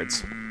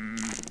guards.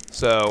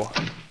 So,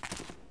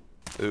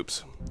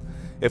 oops.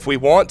 If we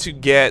want to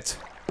get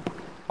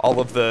all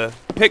of the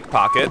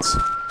pickpockets,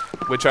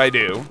 which I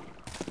do,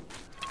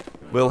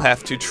 we'll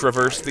have to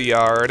traverse the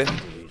yard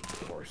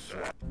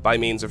by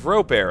means of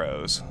rope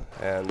arrows.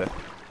 And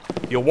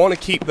you'll want to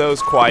keep those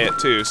quiet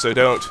too, so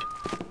don't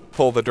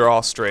pull the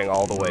drawstring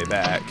all the way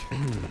back.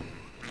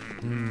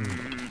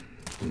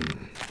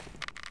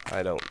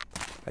 I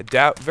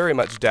very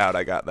much doubt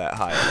I got that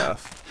high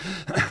enough.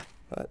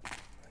 But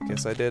I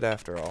guess I did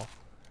after all.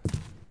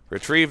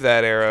 Retrieve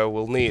that arrow,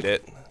 we'll need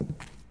it.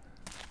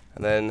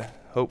 And then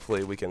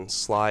hopefully we can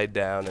slide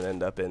down and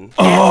end up in...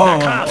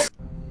 Oh!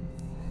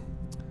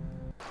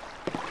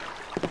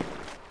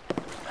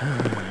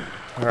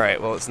 Alright,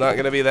 well it's not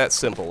gonna be that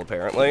simple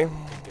apparently.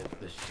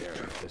 Get the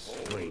sheriff to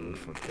swing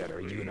for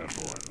better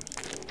uniforms.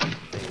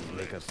 They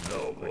make us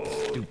look like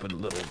stupid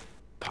little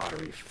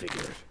pottery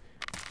figures.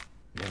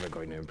 Never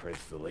going to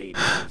impress the ladies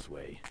this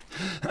way.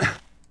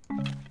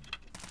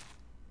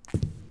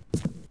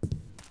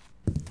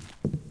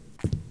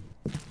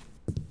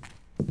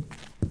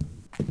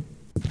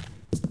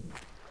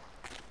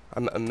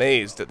 I'm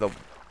amazed at the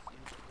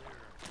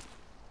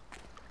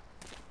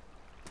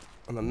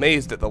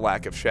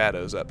lack of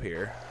shadows up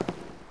here.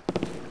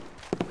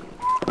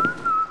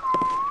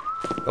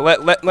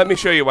 Let me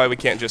show you why we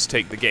can't just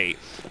take the gate.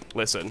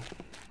 Listen.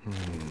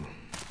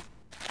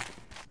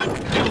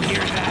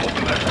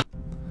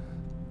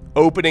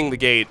 Opening the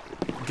gate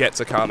gets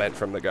a comment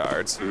from the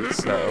guards,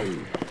 so...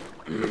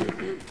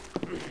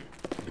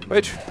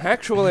 Which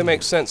actually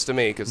makes sense to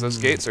me, because those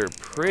gates are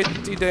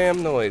pretty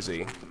damn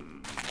noisy.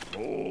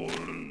 Well,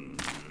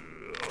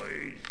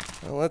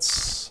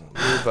 let's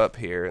move up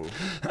here and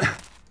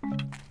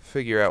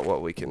figure out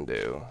what we can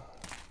do.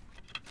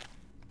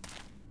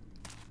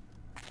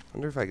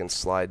 Wonder if I can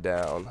slide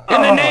down.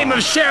 In the name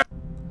of sheriff!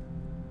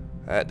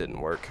 That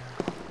didn't work.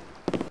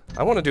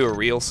 I want to do a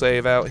real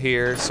save out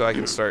here so I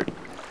can start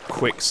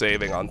quick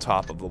saving on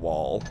top of the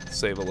wall.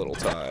 Save a little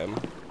time.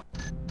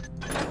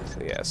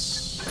 So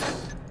yes.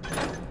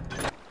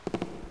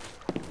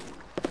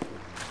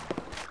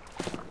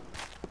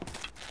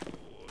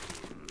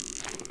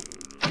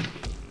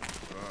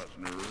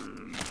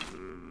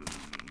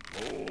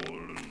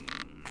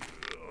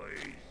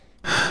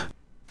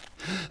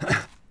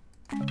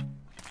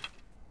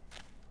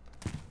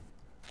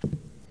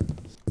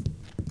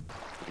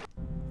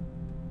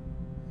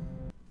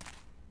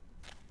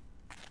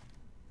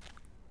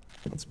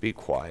 Let's be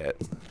quiet.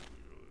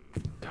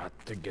 Got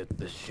to get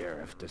the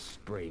sheriff to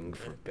spring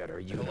for better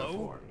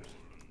uniforms.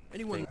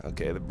 Anyone?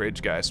 Okay, the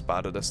bridge guy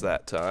spotted us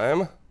that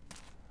time.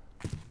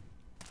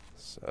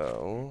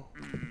 So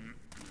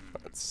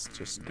let's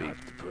just be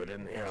Got to put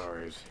in the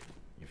hours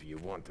if you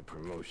want the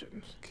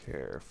promotions.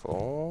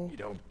 careful. You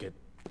don't get...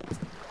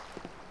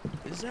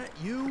 Is that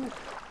you?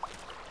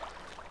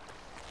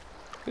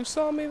 Who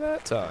saw me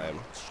that time?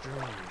 Strange.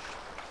 I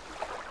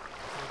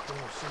thought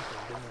there was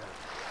something bad.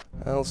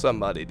 Well,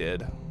 somebody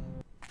did.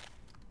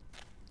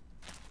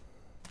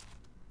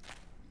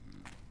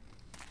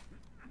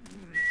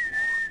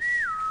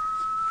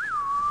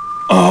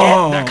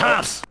 The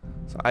cops!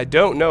 So I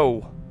don't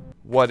know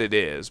what it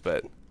is,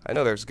 but I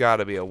know there's got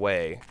to be a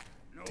way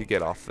to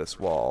get off this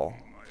wall.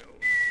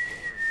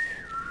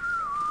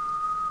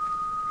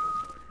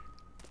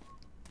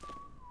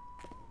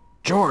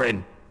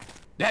 Jordan,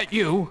 that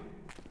you?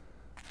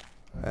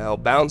 Well,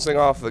 bouncing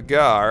off the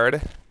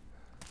guard,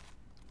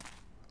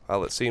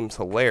 while it seems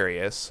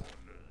hilarious,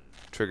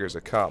 triggers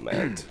a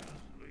comment.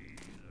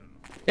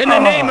 In the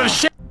name of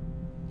shit!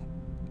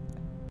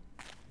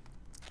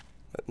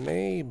 But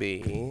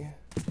maybe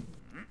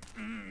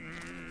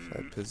if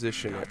I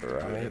position it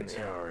right.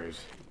 Hours,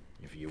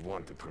 if you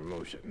want the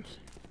promotions.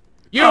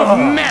 You've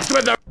messed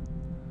with the...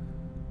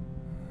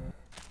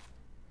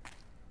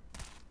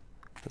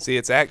 See,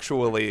 it's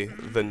actually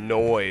the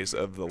noise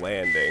of the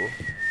landing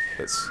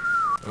that's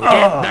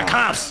Get the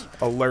cops!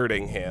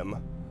 alerting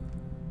him.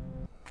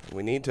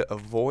 We need to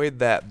avoid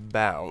that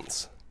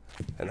bounce,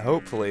 and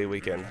hopefully we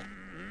can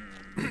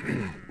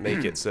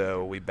make it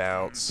so we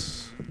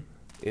bounce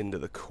into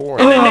the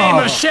corner In the name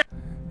of shit!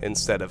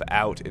 instead of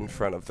out in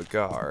front of the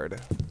guard.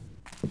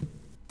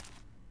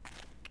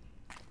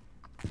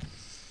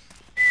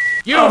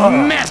 You've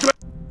messed with...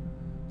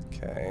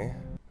 Okay.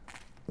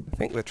 I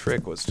think the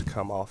trick was to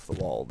come off the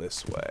wall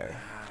this way.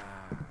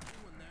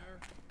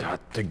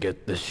 Got to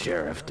get the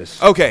sheriff to...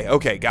 Okay,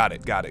 okay, got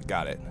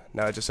it.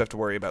 Now I just have to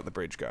worry about the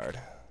bridge guard.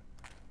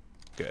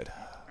 Good.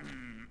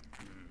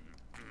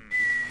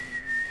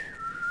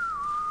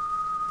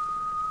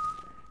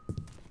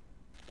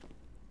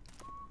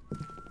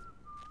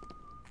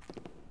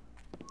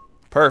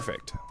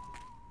 Perfect.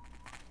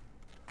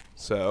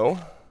 So,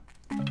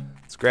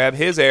 let's grab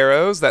his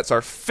arrows. That's our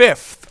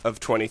 5th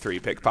of 23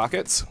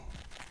 pickpockets.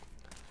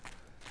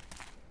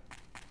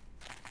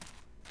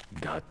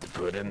 Got to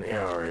put in the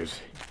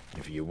hours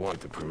if you want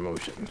the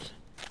promotions.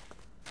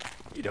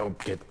 You don't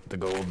get the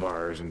gold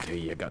bars until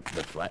you got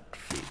the flat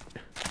feet.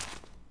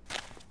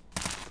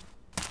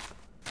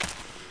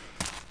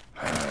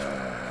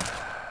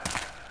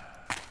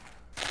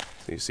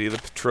 So you see the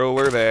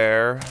patroller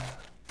there.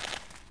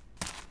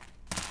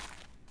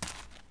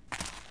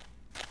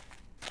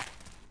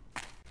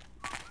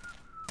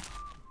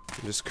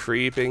 I'm just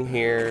creeping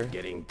here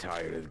Getting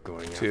tired of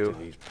going to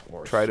after these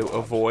poor try to slobs.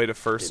 avoid a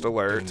first Didn't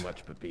alert. do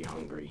much but be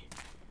hungry.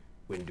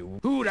 When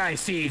do... Who'd I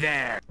see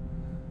there?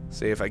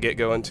 See if I get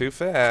going too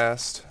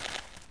fast.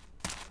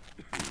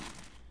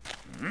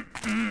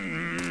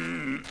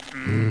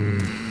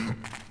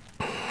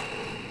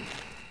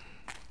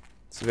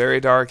 It's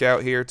very dark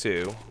out here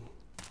too.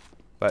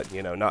 But,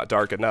 you know, not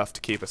dark enough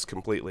to keep us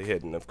completely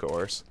hidden, of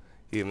course.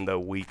 Even though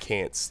we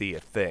can't see a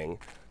thing.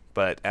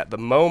 But at the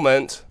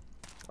moment,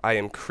 I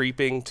am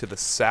creeping to the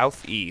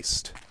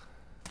southeast.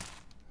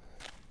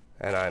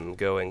 And I'm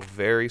going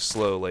very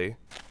slowly,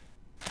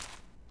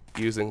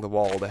 using the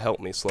wall to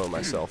help me slow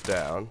myself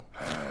down.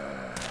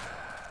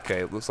 Okay,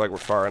 it looks like we're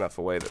far enough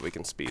away that we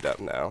can speed up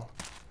now.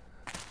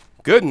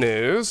 Good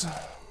news! I'm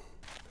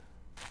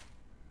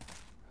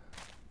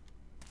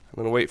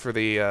gonna wait for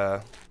the,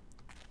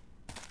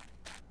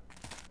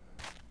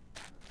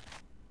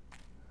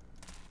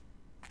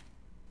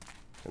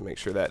 and make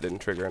sure that didn't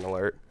trigger an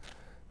alert.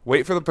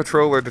 Wait for the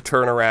patroller to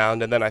turn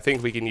around, and then I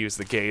think we can use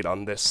the gate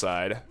on this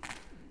side,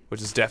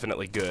 which is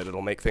definitely good.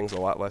 It'll make things a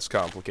lot less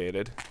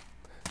complicated,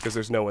 because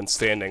there's no one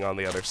standing on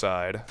the other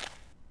side.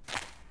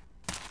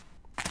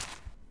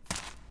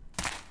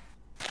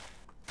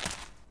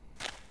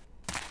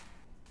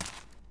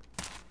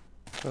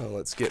 Well,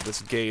 let's get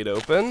this gate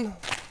open.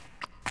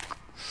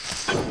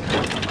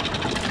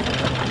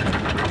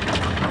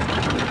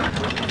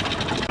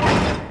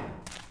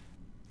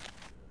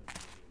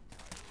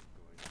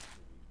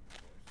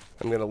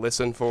 I'm going to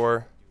listen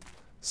for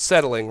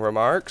settling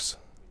remarks.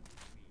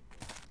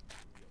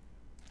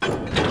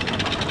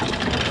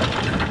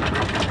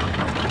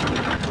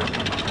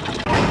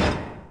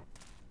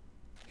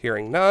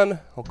 Hearing none,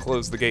 I'll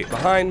close the gate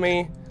behind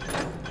me.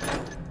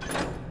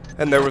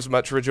 And there was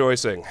much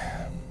rejoicing.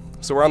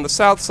 So we're on the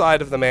south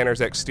side of the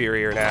manor's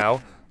exterior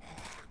now.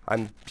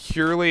 I'm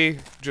purely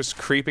just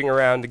creeping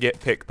around to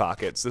get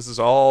pickpockets. This is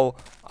all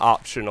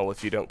optional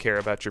if you don't care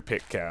about your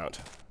pick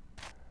count.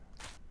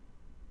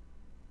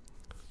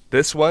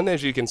 This one,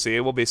 as you can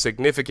see, will be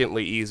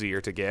significantly easier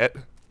to get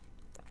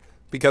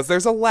because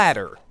there's a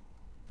ladder.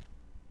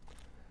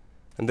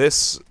 And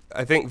this,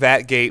 I think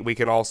that gate we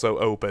can also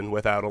open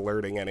without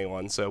alerting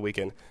anyone, so we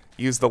can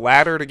use the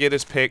ladder to get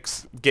his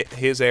picks, get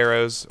his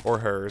arrows, or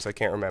hers, I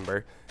can't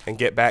remember, and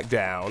get back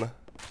down.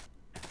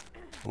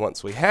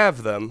 Once we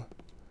have them,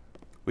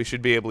 we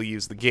should be able to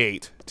use the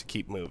gate to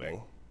keep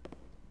moving.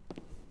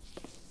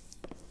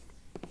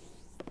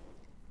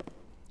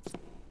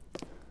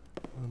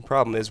 The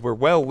problem is we're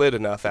well lit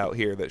enough out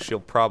here that she'll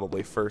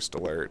probably first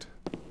alert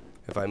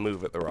if I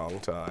move at the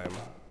wrong time.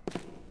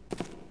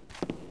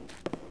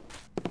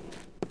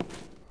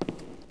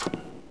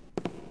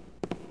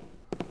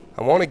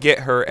 I want to get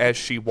her as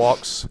she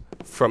walks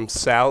from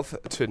south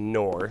to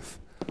north.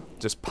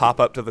 Just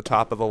pop up to the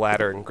top of the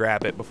ladder and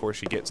grab it before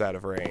she gets out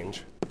of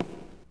range.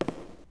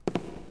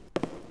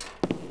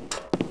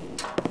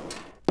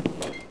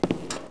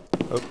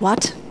 Oh.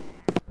 What?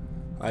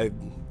 I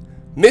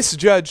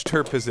misjudged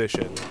her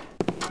position.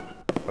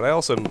 But I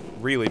also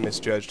really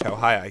misjudged how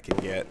high I can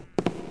get.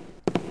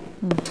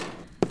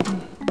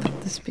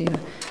 Could this be a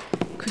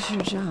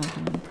Cushier job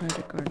in a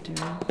private guard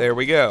duty. There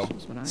we go.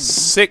 That's what I know.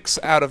 6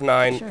 out of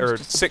 9, Sure, or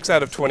it's just 6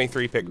 out of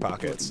 23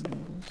 pickpockets.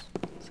 nobles.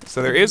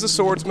 So there is a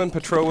swordsman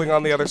patrolling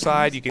on the other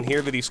side. You can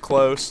hear that he's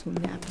close.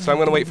 So I'm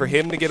going to wait for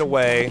him to get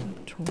away,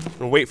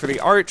 and wait for the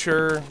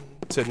archer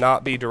to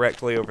not be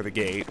directly over the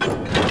gate. Who's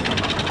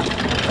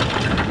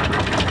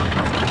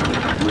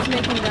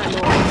making that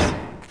noise?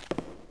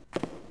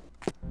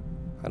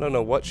 I don't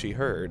know what she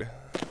heard.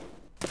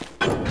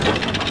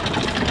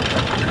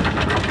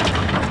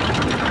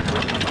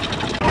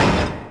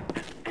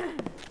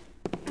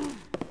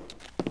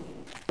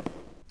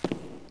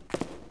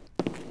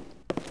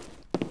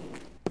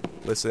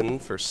 Listen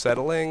for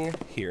settling,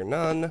 hear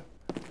none.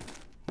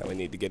 Now we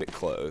need to get it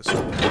closed.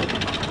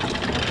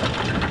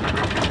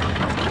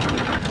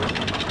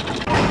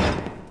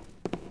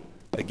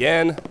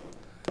 Again,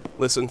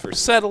 listen for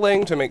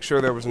settling to make sure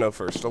there was no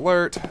first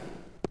alert.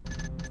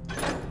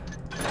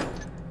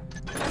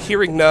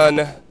 Hearing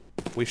none,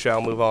 we shall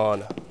move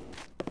on.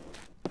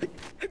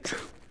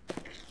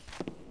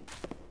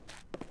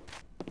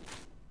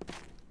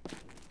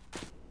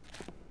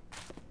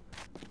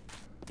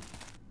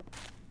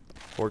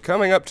 We're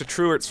coming up to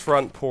Truart's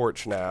front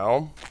porch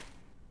now.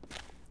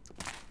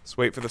 Let's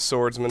wait for the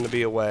swordsman to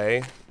be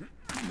away.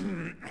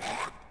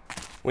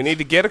 We need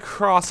to get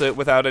across it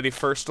without any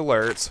first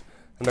alerts.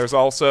 And there's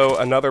also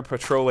another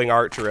patrolling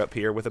archer up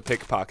here with a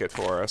pickpocket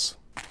for us.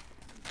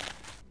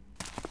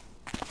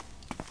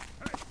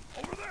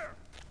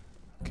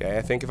 Okay,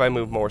 I think if I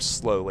move more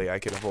slowly, I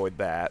can avoid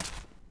that.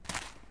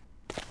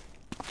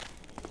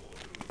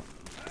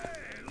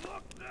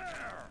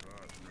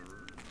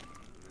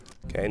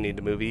 Okay, I need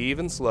to move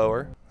even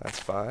slower. That's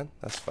fine,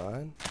 that's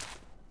fine.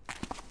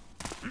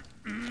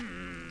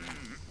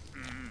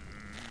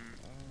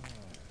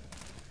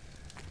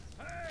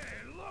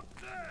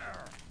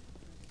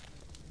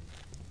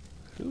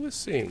 Who is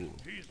seeing?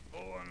 Peaceful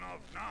enough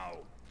now.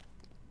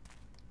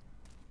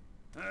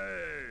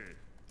 Hey,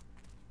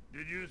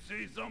 did you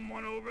see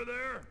someone over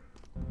there?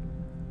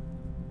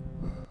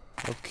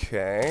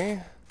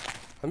 Okay.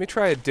 Let me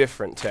try a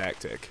different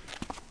tactic.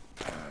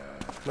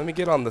 Let me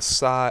get on the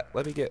side.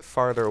 Let me get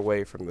farther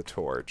away from the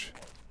torch.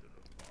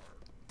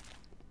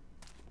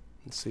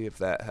 And see if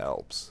that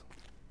helps.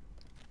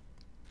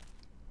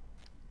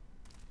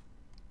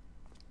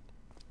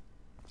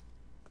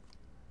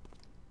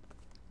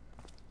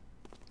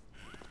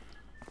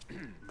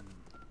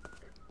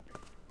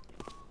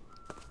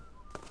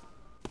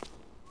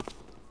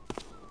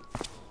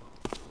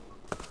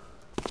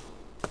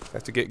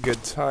 Have to get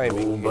good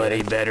timing.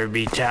 Nobody better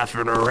be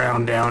taffing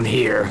around down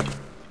here.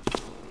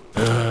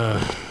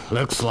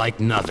 Looks like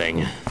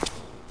nothing.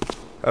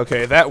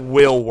 Okay, that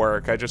will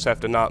work. I just have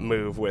to not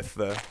move with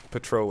the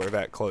patroller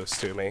that close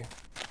to me.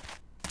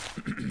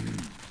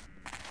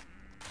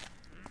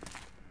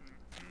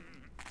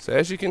 So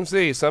as you can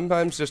see,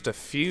 sometimes just a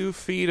few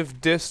feet of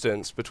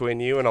distance between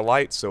you and a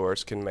light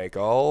source can make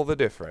all the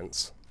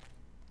difference.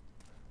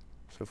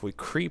 So if we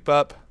creep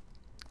up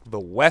the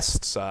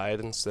west side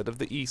instead of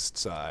the east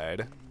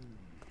side,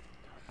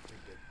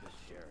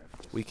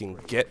 we can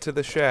get to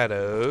the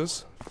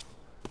shadows.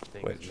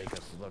 Things make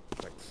us look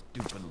like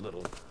stupid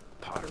little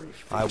pottery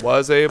I figures.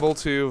 was able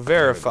to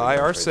verify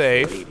our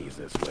safe. Ladies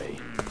this way.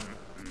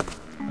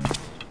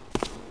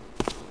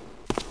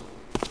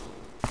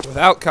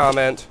 Without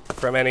comment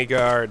from any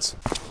guards.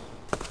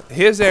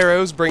 His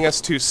arrows bring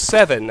us to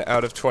 7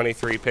 out of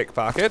 23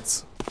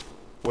 pickpockets.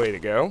 Way to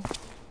go.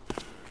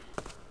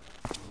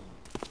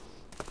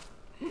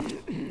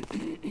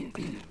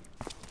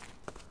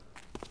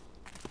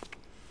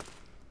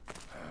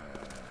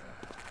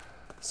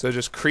 So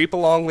just creep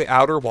along the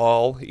outer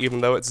wall,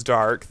 even though it's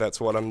dark.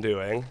 That's what I'm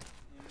doing.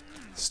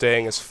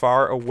 Staying as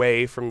far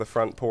away from the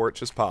front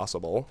porch as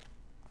possible.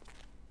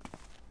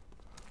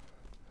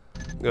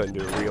 Go ahead and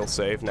do a real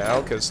save now,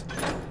 because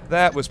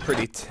that was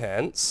pretty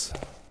tense.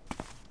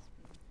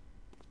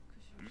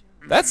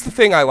 That's the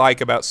thing I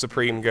like about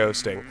Supreme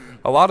Ghosting.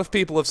 A lot of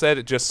people have said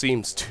it just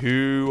seems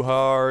too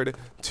hard,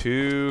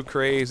 too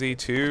crazy,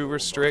 too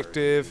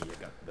restrictive,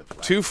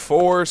 too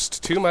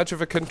forced, too much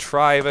of a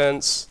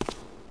contrivance,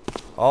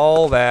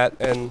 all that,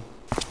 and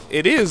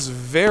it is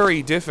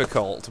very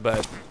difficult,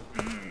 but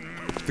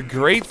the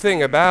great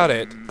thing about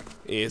it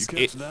is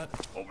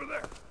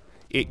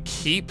it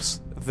keeps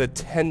the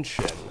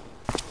tension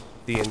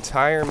the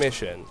entire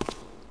mission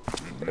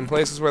in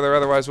places where there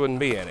otherwise wouldn't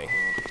be any.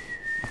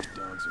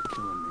 Dogs are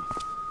killing me.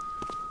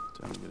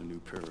 Time to get a new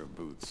pair of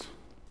boots.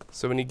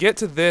 So when you get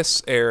to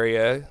this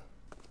area,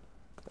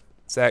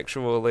 it's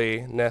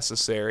actually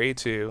necessary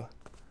to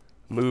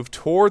move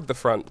toward the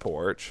front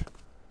porch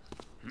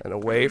and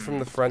away from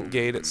the front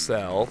gate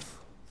itself.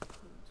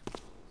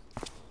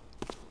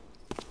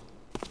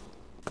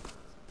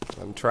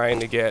 I'm trying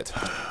to get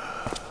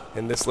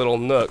in this little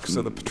nook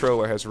so the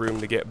patroller has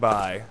room to get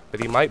by, but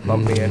he might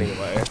bump me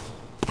anyway.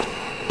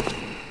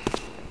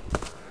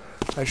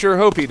 I sure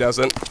hope he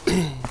doesn't.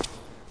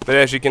 But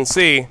as you can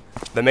see,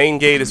 the main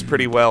gate is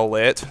pretty well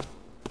lit.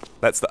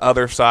 That's the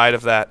other side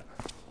of that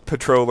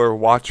patroller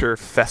watcher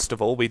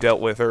festival we dealt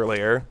with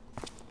earlier.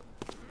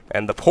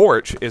 And the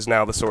porch is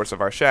now the source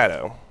of our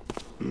shadow.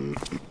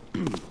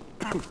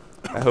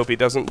 I hope he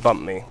doesn't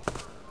bump me.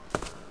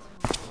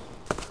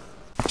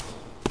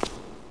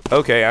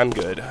 Okay, I'm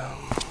good.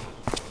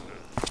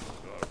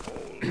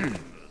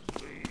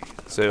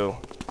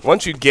 So,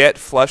 once you get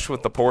flush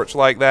with the porch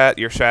like that,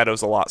 your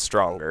shadow's a lot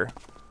stronger.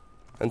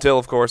 Until,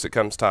 of course, it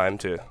comes time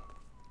to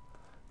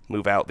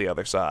move out the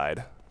other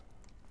side.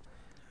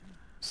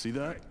 See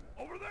that?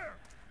 Over there.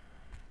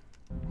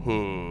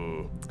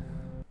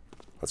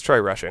 Let's try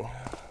rushing.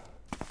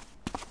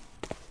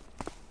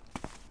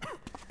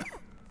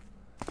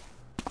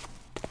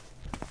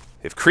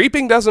 If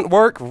creeping doesn't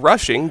work,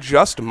 rushing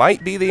just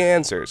might be the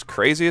answer, as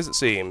crazy as it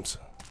seems.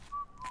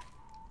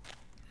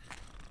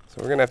 So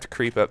we're going to have to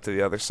creep up to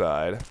the other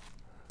side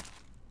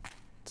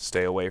to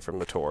stay away from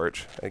the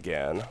torch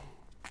again.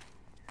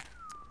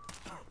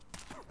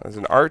 There's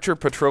an archer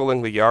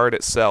patrolling the yard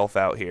itself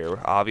out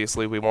here.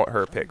 Obviously, we want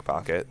her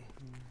pickpocket.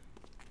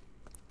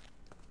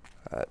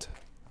 But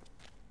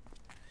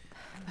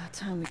About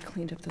time we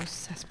cleaned up those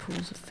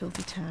cesspools of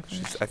filthy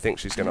taverns. I think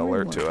she's going to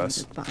alert to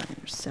us. Buying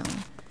or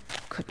selling.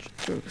 Cut you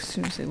through as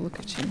soon as they look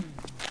at you.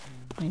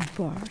 Behind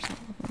bars, all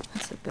of them.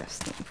 That's the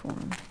best thing for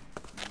them.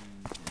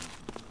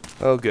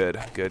 Oh, good,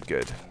 good,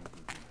 good.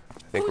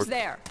 I think Who's we're...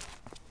 there?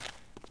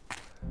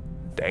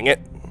 Dang it.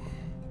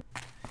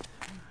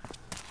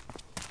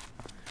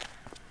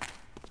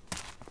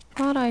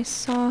 Thought I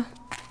saw...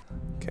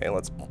 Okay,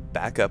 let's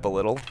back up a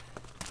little.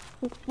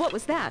 What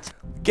was that?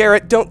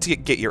 Garrett, don't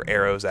get your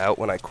arrows out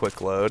when I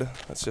quick load.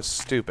 That's just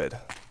stupid.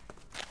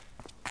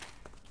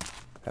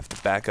 Have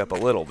to back up a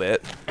little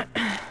bit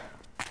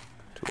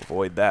to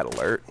avoid that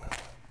alert.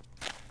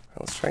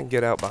 Let's try and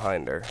get out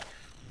behind her.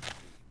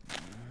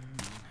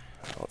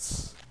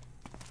 Let's...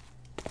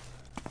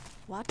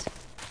 What?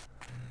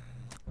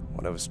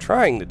 What I was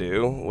trying to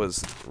do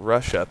was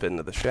rush up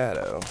into the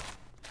shadow.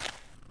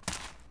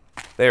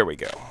 There we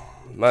go.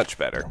 Much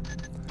better.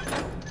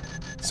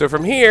 So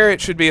from here,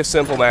 it should be a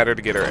simple matter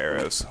to get her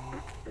arrows.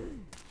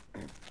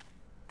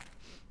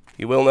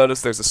 You will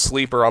notice there's a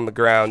sleeper on the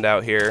ground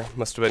out here.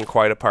 Must have been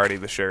quite a party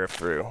the sheriff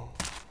threw.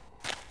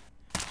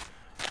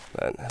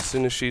 But as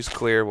soon as she's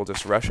clear, we'll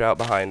just rush out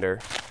behind her,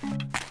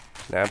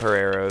 nab her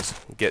arrows,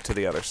 get to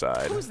the other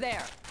side. Who's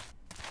there?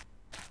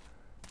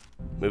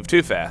 Move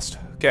too fast.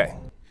 Okay.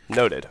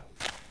 Noted.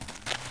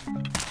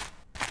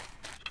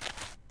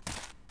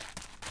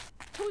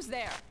 Who's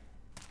there?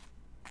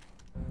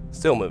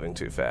 Still moving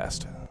too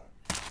fast.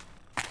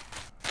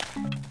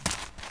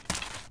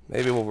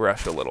 Maybe we'll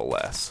rush a little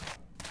less.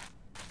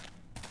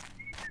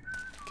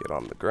 Get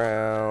on the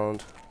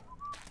ground.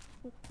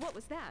 What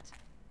was that?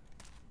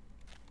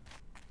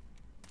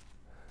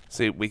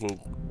 See, we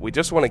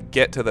just want to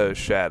get to those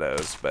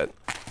shadows, but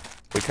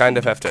we kind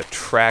of have to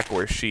track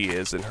where she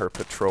is in her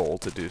patrol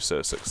to do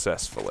so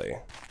successfully.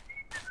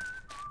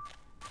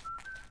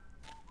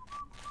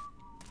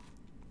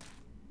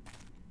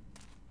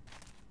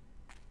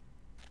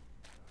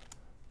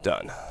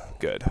 Done.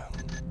 Good.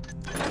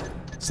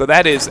 So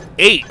that is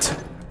 8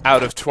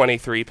 out of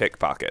 23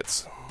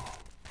 pickpockets.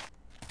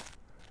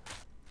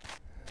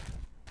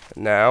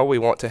 Now we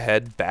want to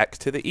head back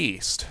to the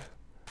east.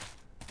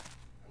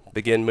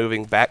 Begin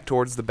moving back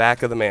towards the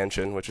back of the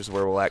mansion, which is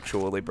where we'll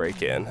actually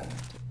break in.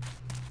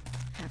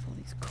 Have all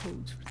these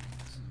codes for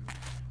things.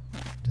 I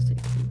have to say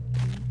code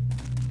 3.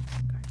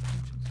 Some guy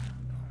punches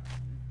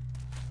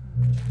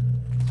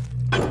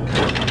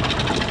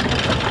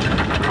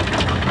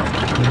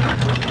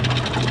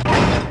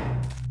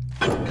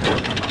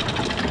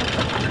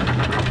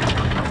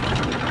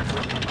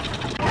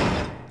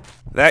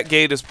That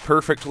gate is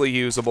perfectly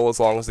usable as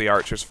long as the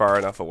archer's far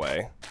enough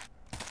away.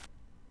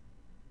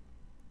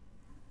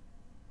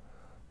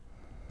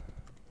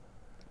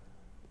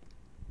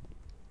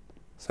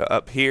 So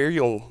up here,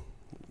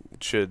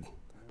 it should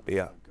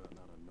be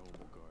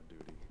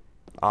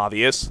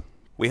obvious.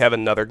 We have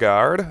another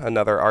guard,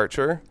 another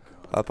archer,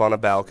 up on a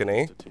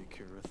balcony. To take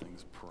care of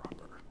things proper.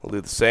 We'll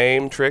do the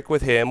same trick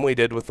with him we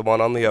did with the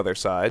one on the other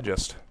side.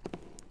 Just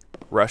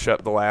rush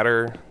up the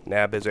ladder,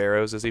 nab his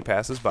arrows as he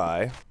passes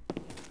by.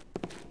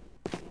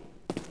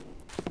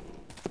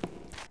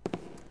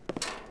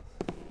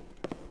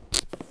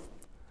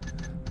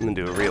 I'm going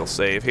to do a real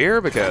save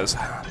here because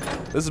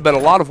this has been a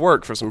lot of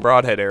work for some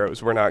broadhead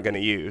arrows we're not going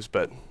to use,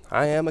 but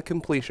I am a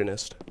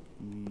completionist.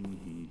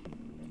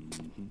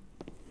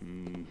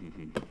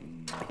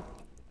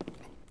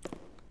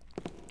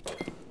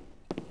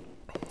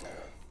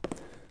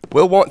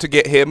 We'll want to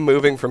get him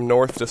moving from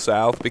north to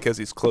south because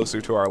he's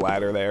closer to our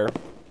ladder there.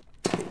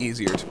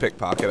 Easier to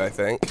pickpocket, I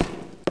think.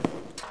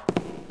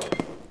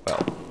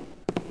 Well,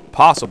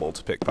 possible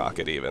to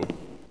pickpocket even.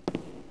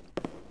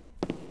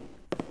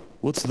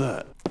 What's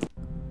that?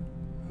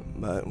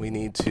 But we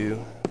need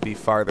to be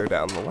farther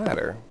down the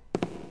ladder.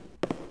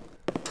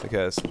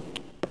 Because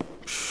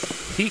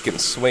he can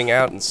swing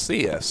out and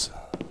see us.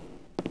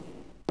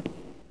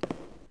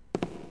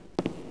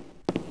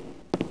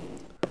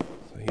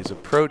 So he's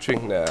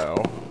approaching now.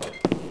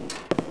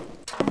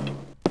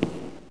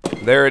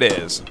 There it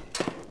is.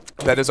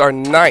 That is our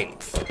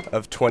 9th 10th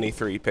of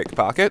 23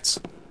 pickpockets.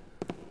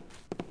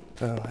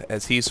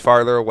 As he's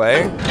farther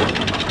away.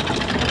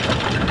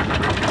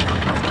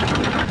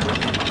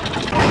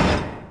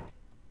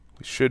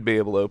 We should be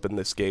able to open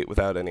this gate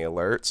without any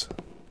alerts.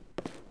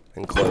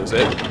 And close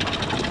it.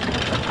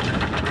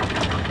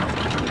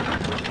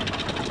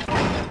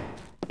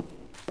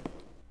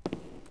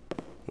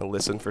 I'll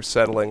listen for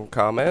settling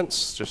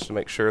comments, just to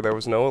make sure there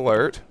was no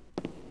alert.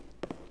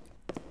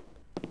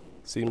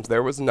 Seems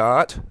there was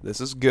not. This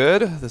is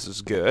good. This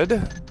is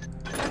good.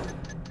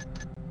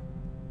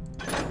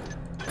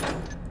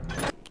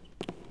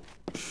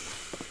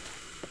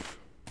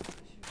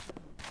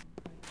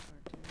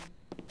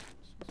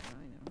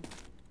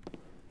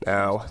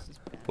 Now,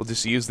 we'll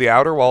just use the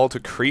outer wall to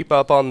creep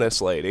up on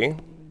this lady. Know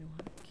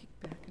how to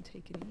kick back and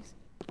take it easy.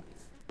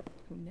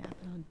 Go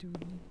napping on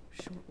duty,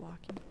 short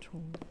walking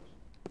patrols.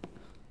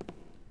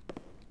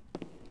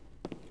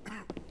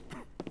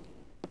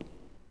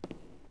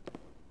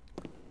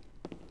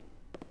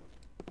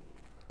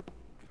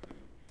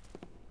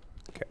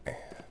 Okay.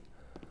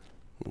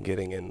 I'm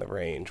getting in the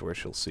range where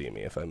she'll see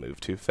me if I move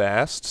too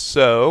fast.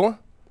 So,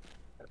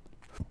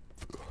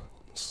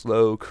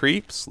 slow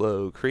creep,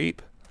 slow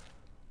creep.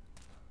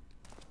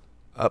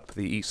 Up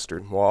the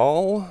eastern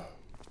wall.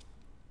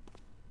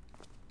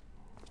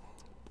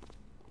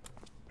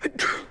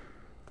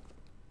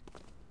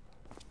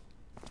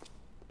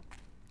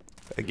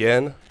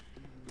 Again,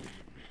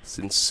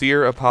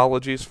 sincere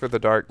apologies for the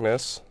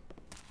darkness.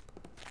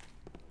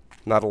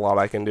 Not a lot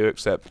I can do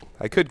except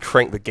I could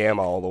crank the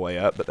gamma all the way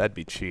up, but that'd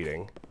be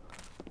cheating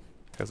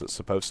because it's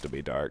supposed to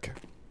be dark.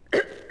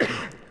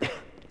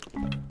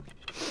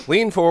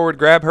 Lean forward,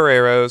 grab her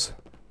arrows.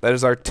 That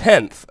is our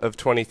 10th of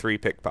 23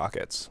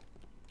 pickpockets.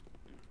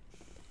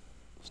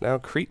 So now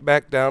creep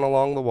back down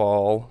along the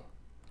wall.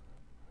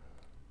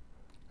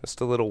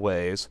 Just a little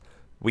ways.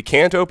 We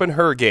can't open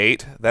her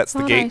gate. That's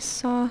the gate. I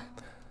saw.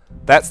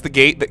 That's the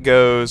gate that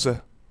goes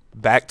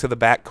back to the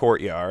back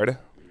courtyard.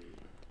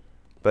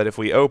 But if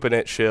we open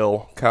it,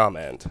 she'll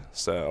comment.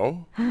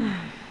 So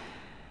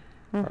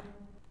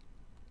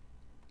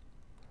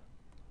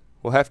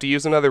we'll have to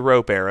use another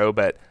rope arrow,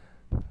 but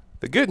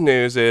the good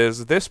news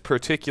is this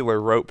particular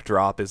rope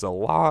drop is a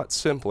lot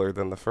simpler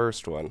than the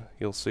first one.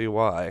 You'll see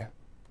why.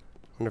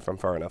 I wonder if I'm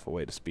far enough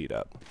away to speed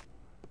up.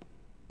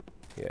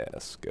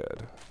 Yes,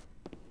 good.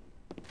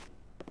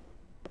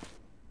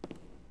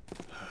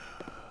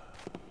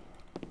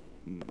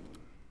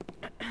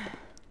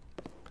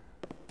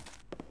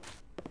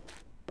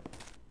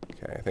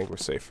 Okay, I think we're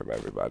safe from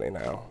everybody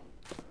now.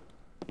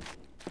 As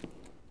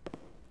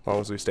long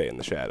as we stay in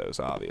the shadows,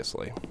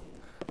 obviously.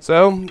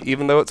 So,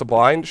 even though it's a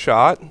blind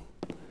shot,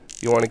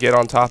 you want to get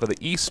on top of the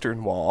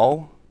eastern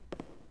wall.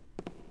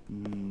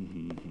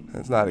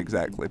 It's not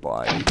exactly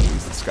blind. You can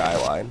use the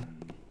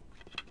skyline.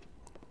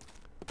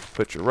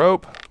 Put your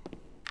rope.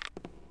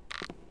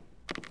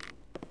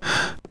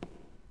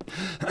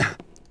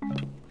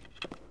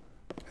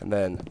 And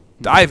then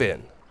dive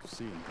in.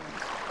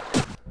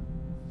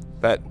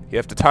 That you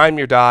have to time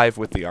your dive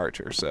with the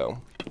archer,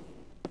 so.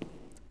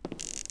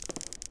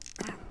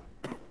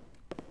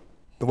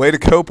 The way to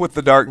cope with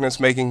the darkness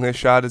making this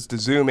shot is to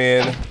zoom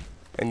in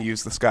and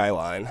use the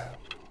skyline.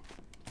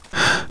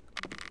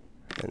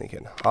 Then you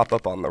can hop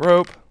up on the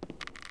rope.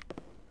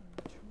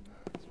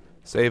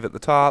 Save at the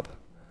top.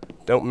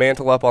 Don't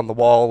mantle up on the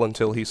wall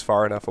until he's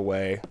far enough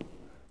away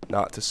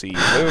not to see you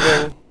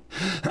moving.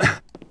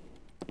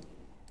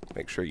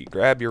 Make sure you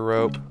grab your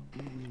rope.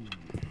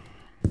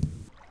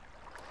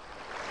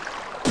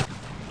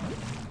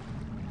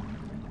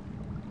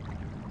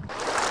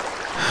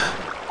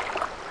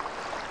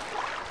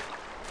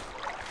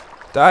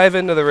 Dive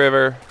into the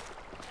river.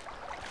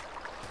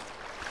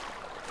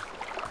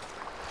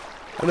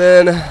 And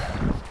then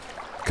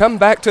come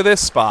back to this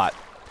spot.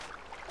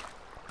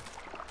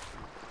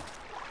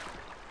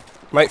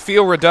 Might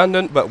feel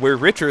redundant, but we're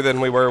richer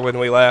than we were when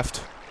we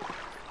left.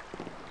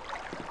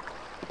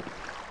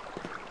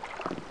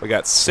 We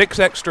got 6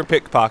 extra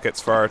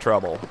pickpockets for our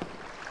trouble.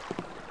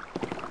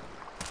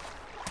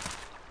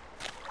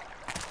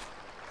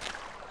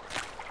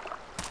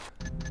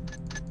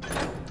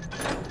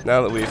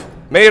 Now that we've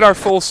made our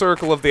full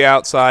circle of the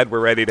outside,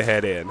 we're ready to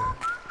head in.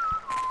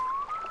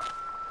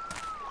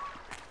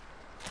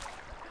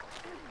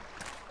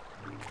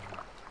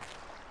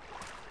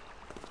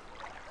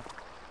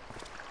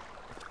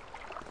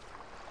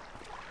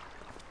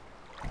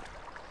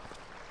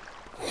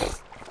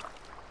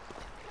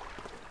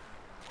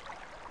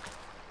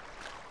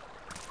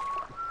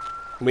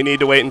 We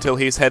need to wait until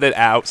he's headed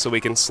out so we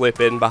can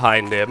slip in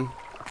behind him.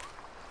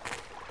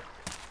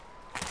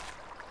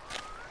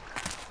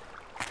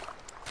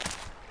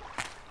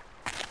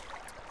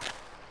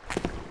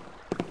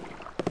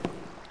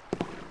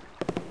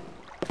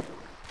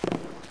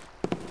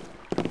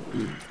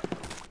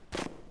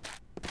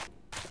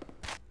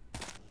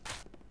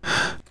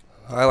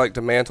 I like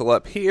to mantle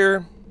up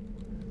here,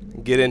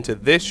 get into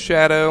this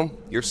shadow.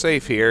 You're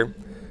safe here.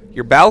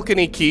 Your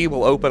balcony key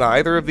will open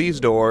either of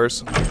these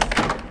doors.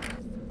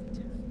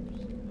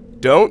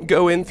 don't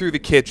go in through the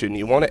kitchen.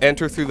 You want to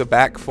enter through the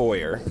back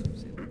foyer.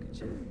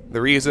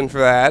 The reason for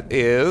that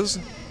is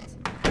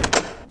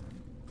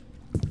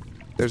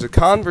there's a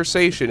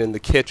conversation in the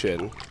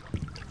kitchen,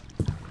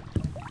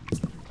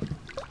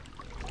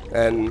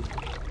 and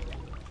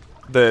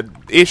the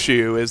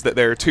issue is that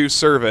there are two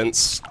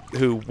servants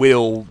who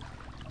will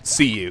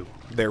see you.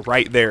 They're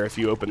right there if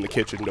you open the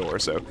kitchen door,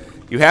 so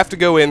you have to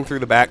go in through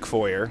the back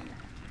foyer.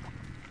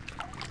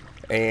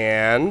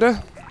 And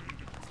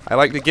I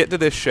like to get to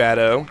this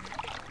shadow.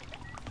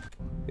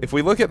 If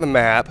we look at the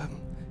map,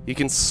 you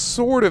can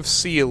sort of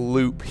see a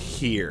loop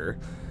here.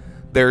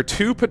 There are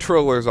two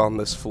patrollers on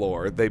this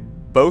floor. They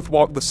both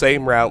walk the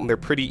same route and they're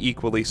pretty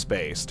equally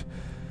spaced.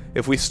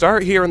 If we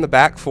start here in the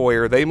back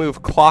foyer, they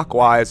move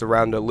clockwise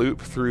around a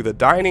loop through the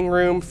dining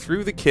room,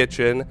 through the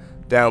kitchen,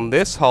 down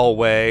this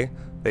hallway.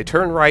 They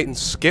turn right and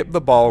skip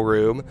the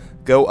ballroom,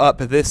 go up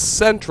this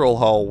central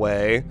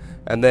hallway,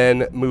 and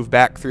then move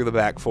back through the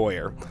back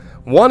foyer.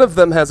 One of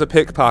them has a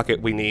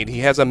pickpocket we need. He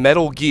has a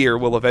metal gear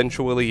we'll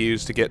eventually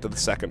use to get to the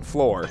second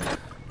floor.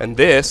 And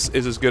this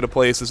is as good a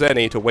place as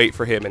any to wait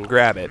for him and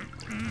grab it.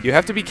 You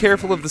have to be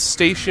careful of the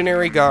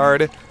stationary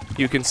guard.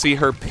 You can see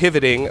her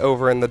pivoting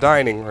over in the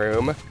dining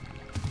room,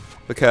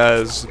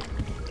 because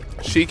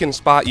she can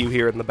spot you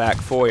here in the back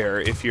foyer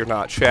if you're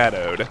not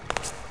shadowed.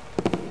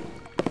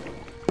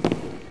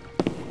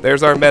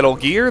 There's our metal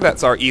gear.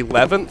 That's our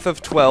 11th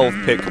of 12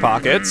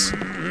 pickpockets,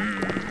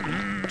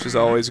 which is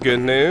always good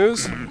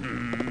news.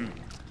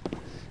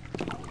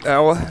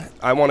 Now,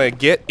 I want to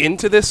get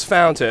into this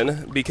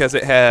fountain because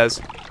it has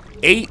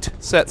 8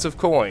 sets of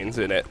coins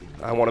in it.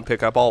 I want to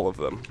pick up all of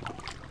them.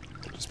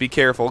 Just be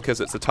careful because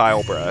it's a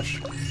tile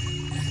brush.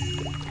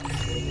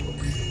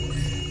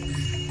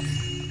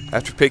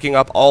 After picking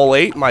up all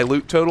 8, my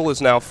loot total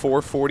is now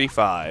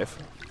 445.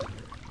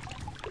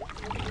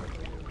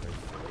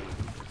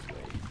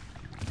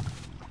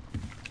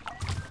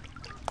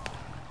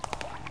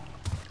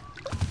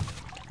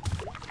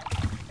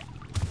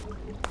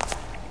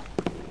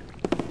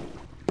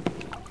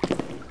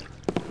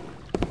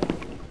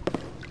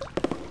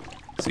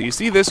 So you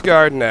see this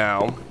guard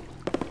now.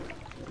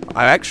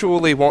 I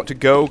actually want to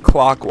go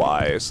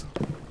clockwise.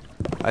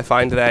 I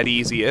find that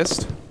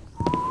easiest.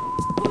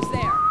 Who's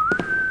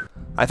there?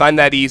 I find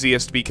that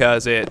easiest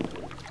because it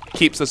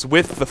keeps us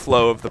with the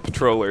flow of the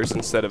patrollers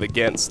instead of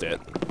against it.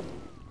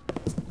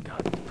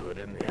 Got to put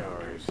in the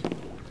hours.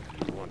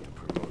 Want the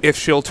promotion. If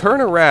she'll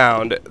turn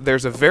around,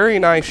 there's a very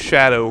nice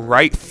shadow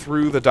right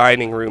through the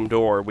dining room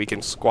door we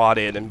can squat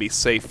in and be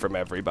safe from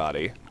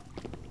everybody.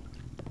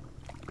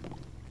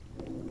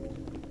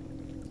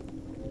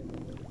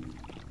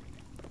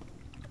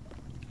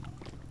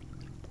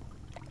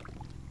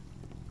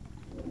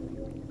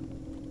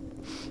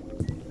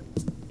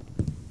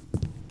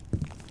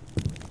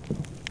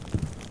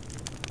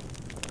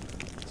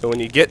 So when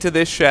you get to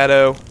this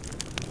shadow,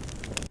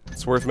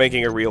 it's worth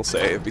making a real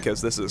save, because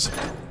this is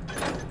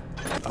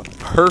a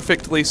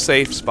perfectly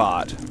safe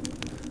spot.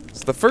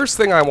 So the first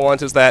thing I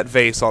want is that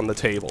vase on the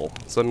table.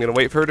 So I'm going to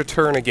wait for her to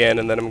turn again,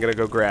 and then I'm going to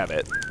go grab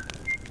it.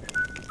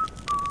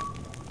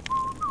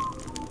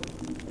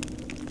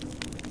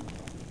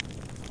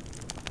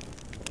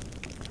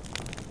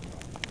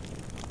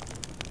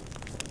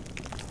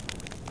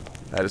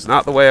 That is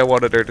not the way I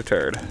wanted her to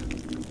turn.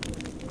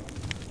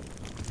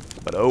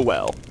 But oh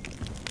well.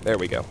 There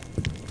we go.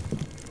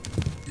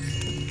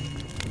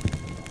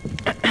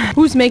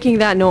 Who's making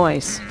that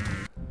noise?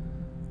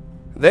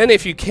 Then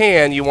if you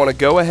can, you want to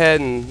go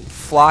ahead and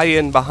fly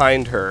in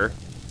behind her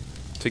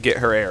to get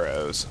her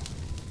arrows.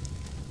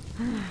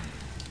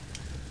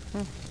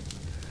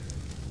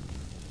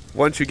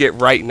 Once you get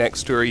right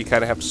next to her, you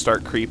kind of have to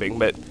start creeping,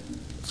 but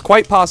it's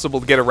quite possible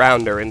to get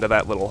around her into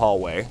that little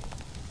hallway.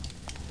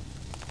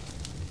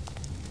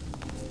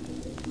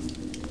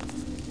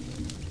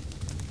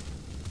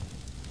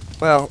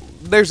 Well,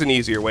 there's an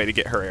easier way to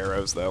get her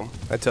arrows, though.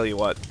 I tell you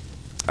what.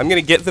 I'm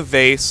going to get the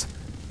vase,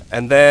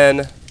 and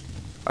then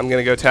I'm going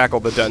to go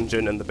tackle the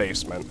dungeon in the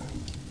basement.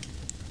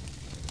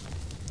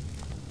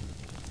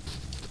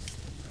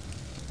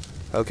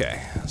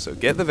 Okay, so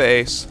get the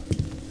vase.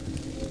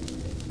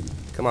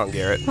 Come on,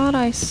 Garrett. Thought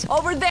I saw.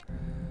 Over there!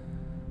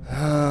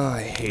 Oh,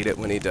 I hate it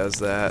when he does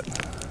that.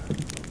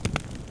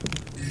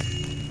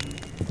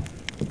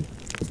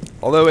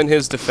 Although in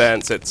his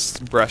defense, it's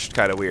brushed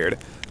kind of weird.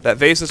 That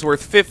vase is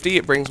worth 50,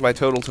 it brings my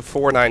total to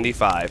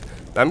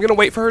 495. Now I'm going to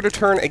wait for her to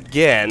turn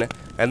again,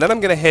 and then I'm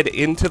going to head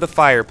into the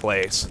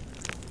fireplace.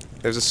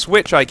 There's a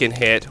switch I can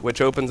hit, which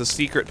opens a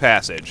secret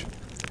passage.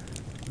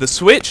 The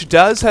switch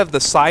does have the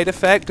side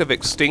effect of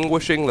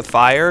extinguishing the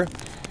fire,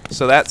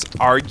 so that's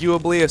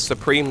arguably a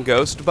supreme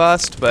ghost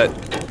bust, but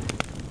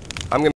I'm going to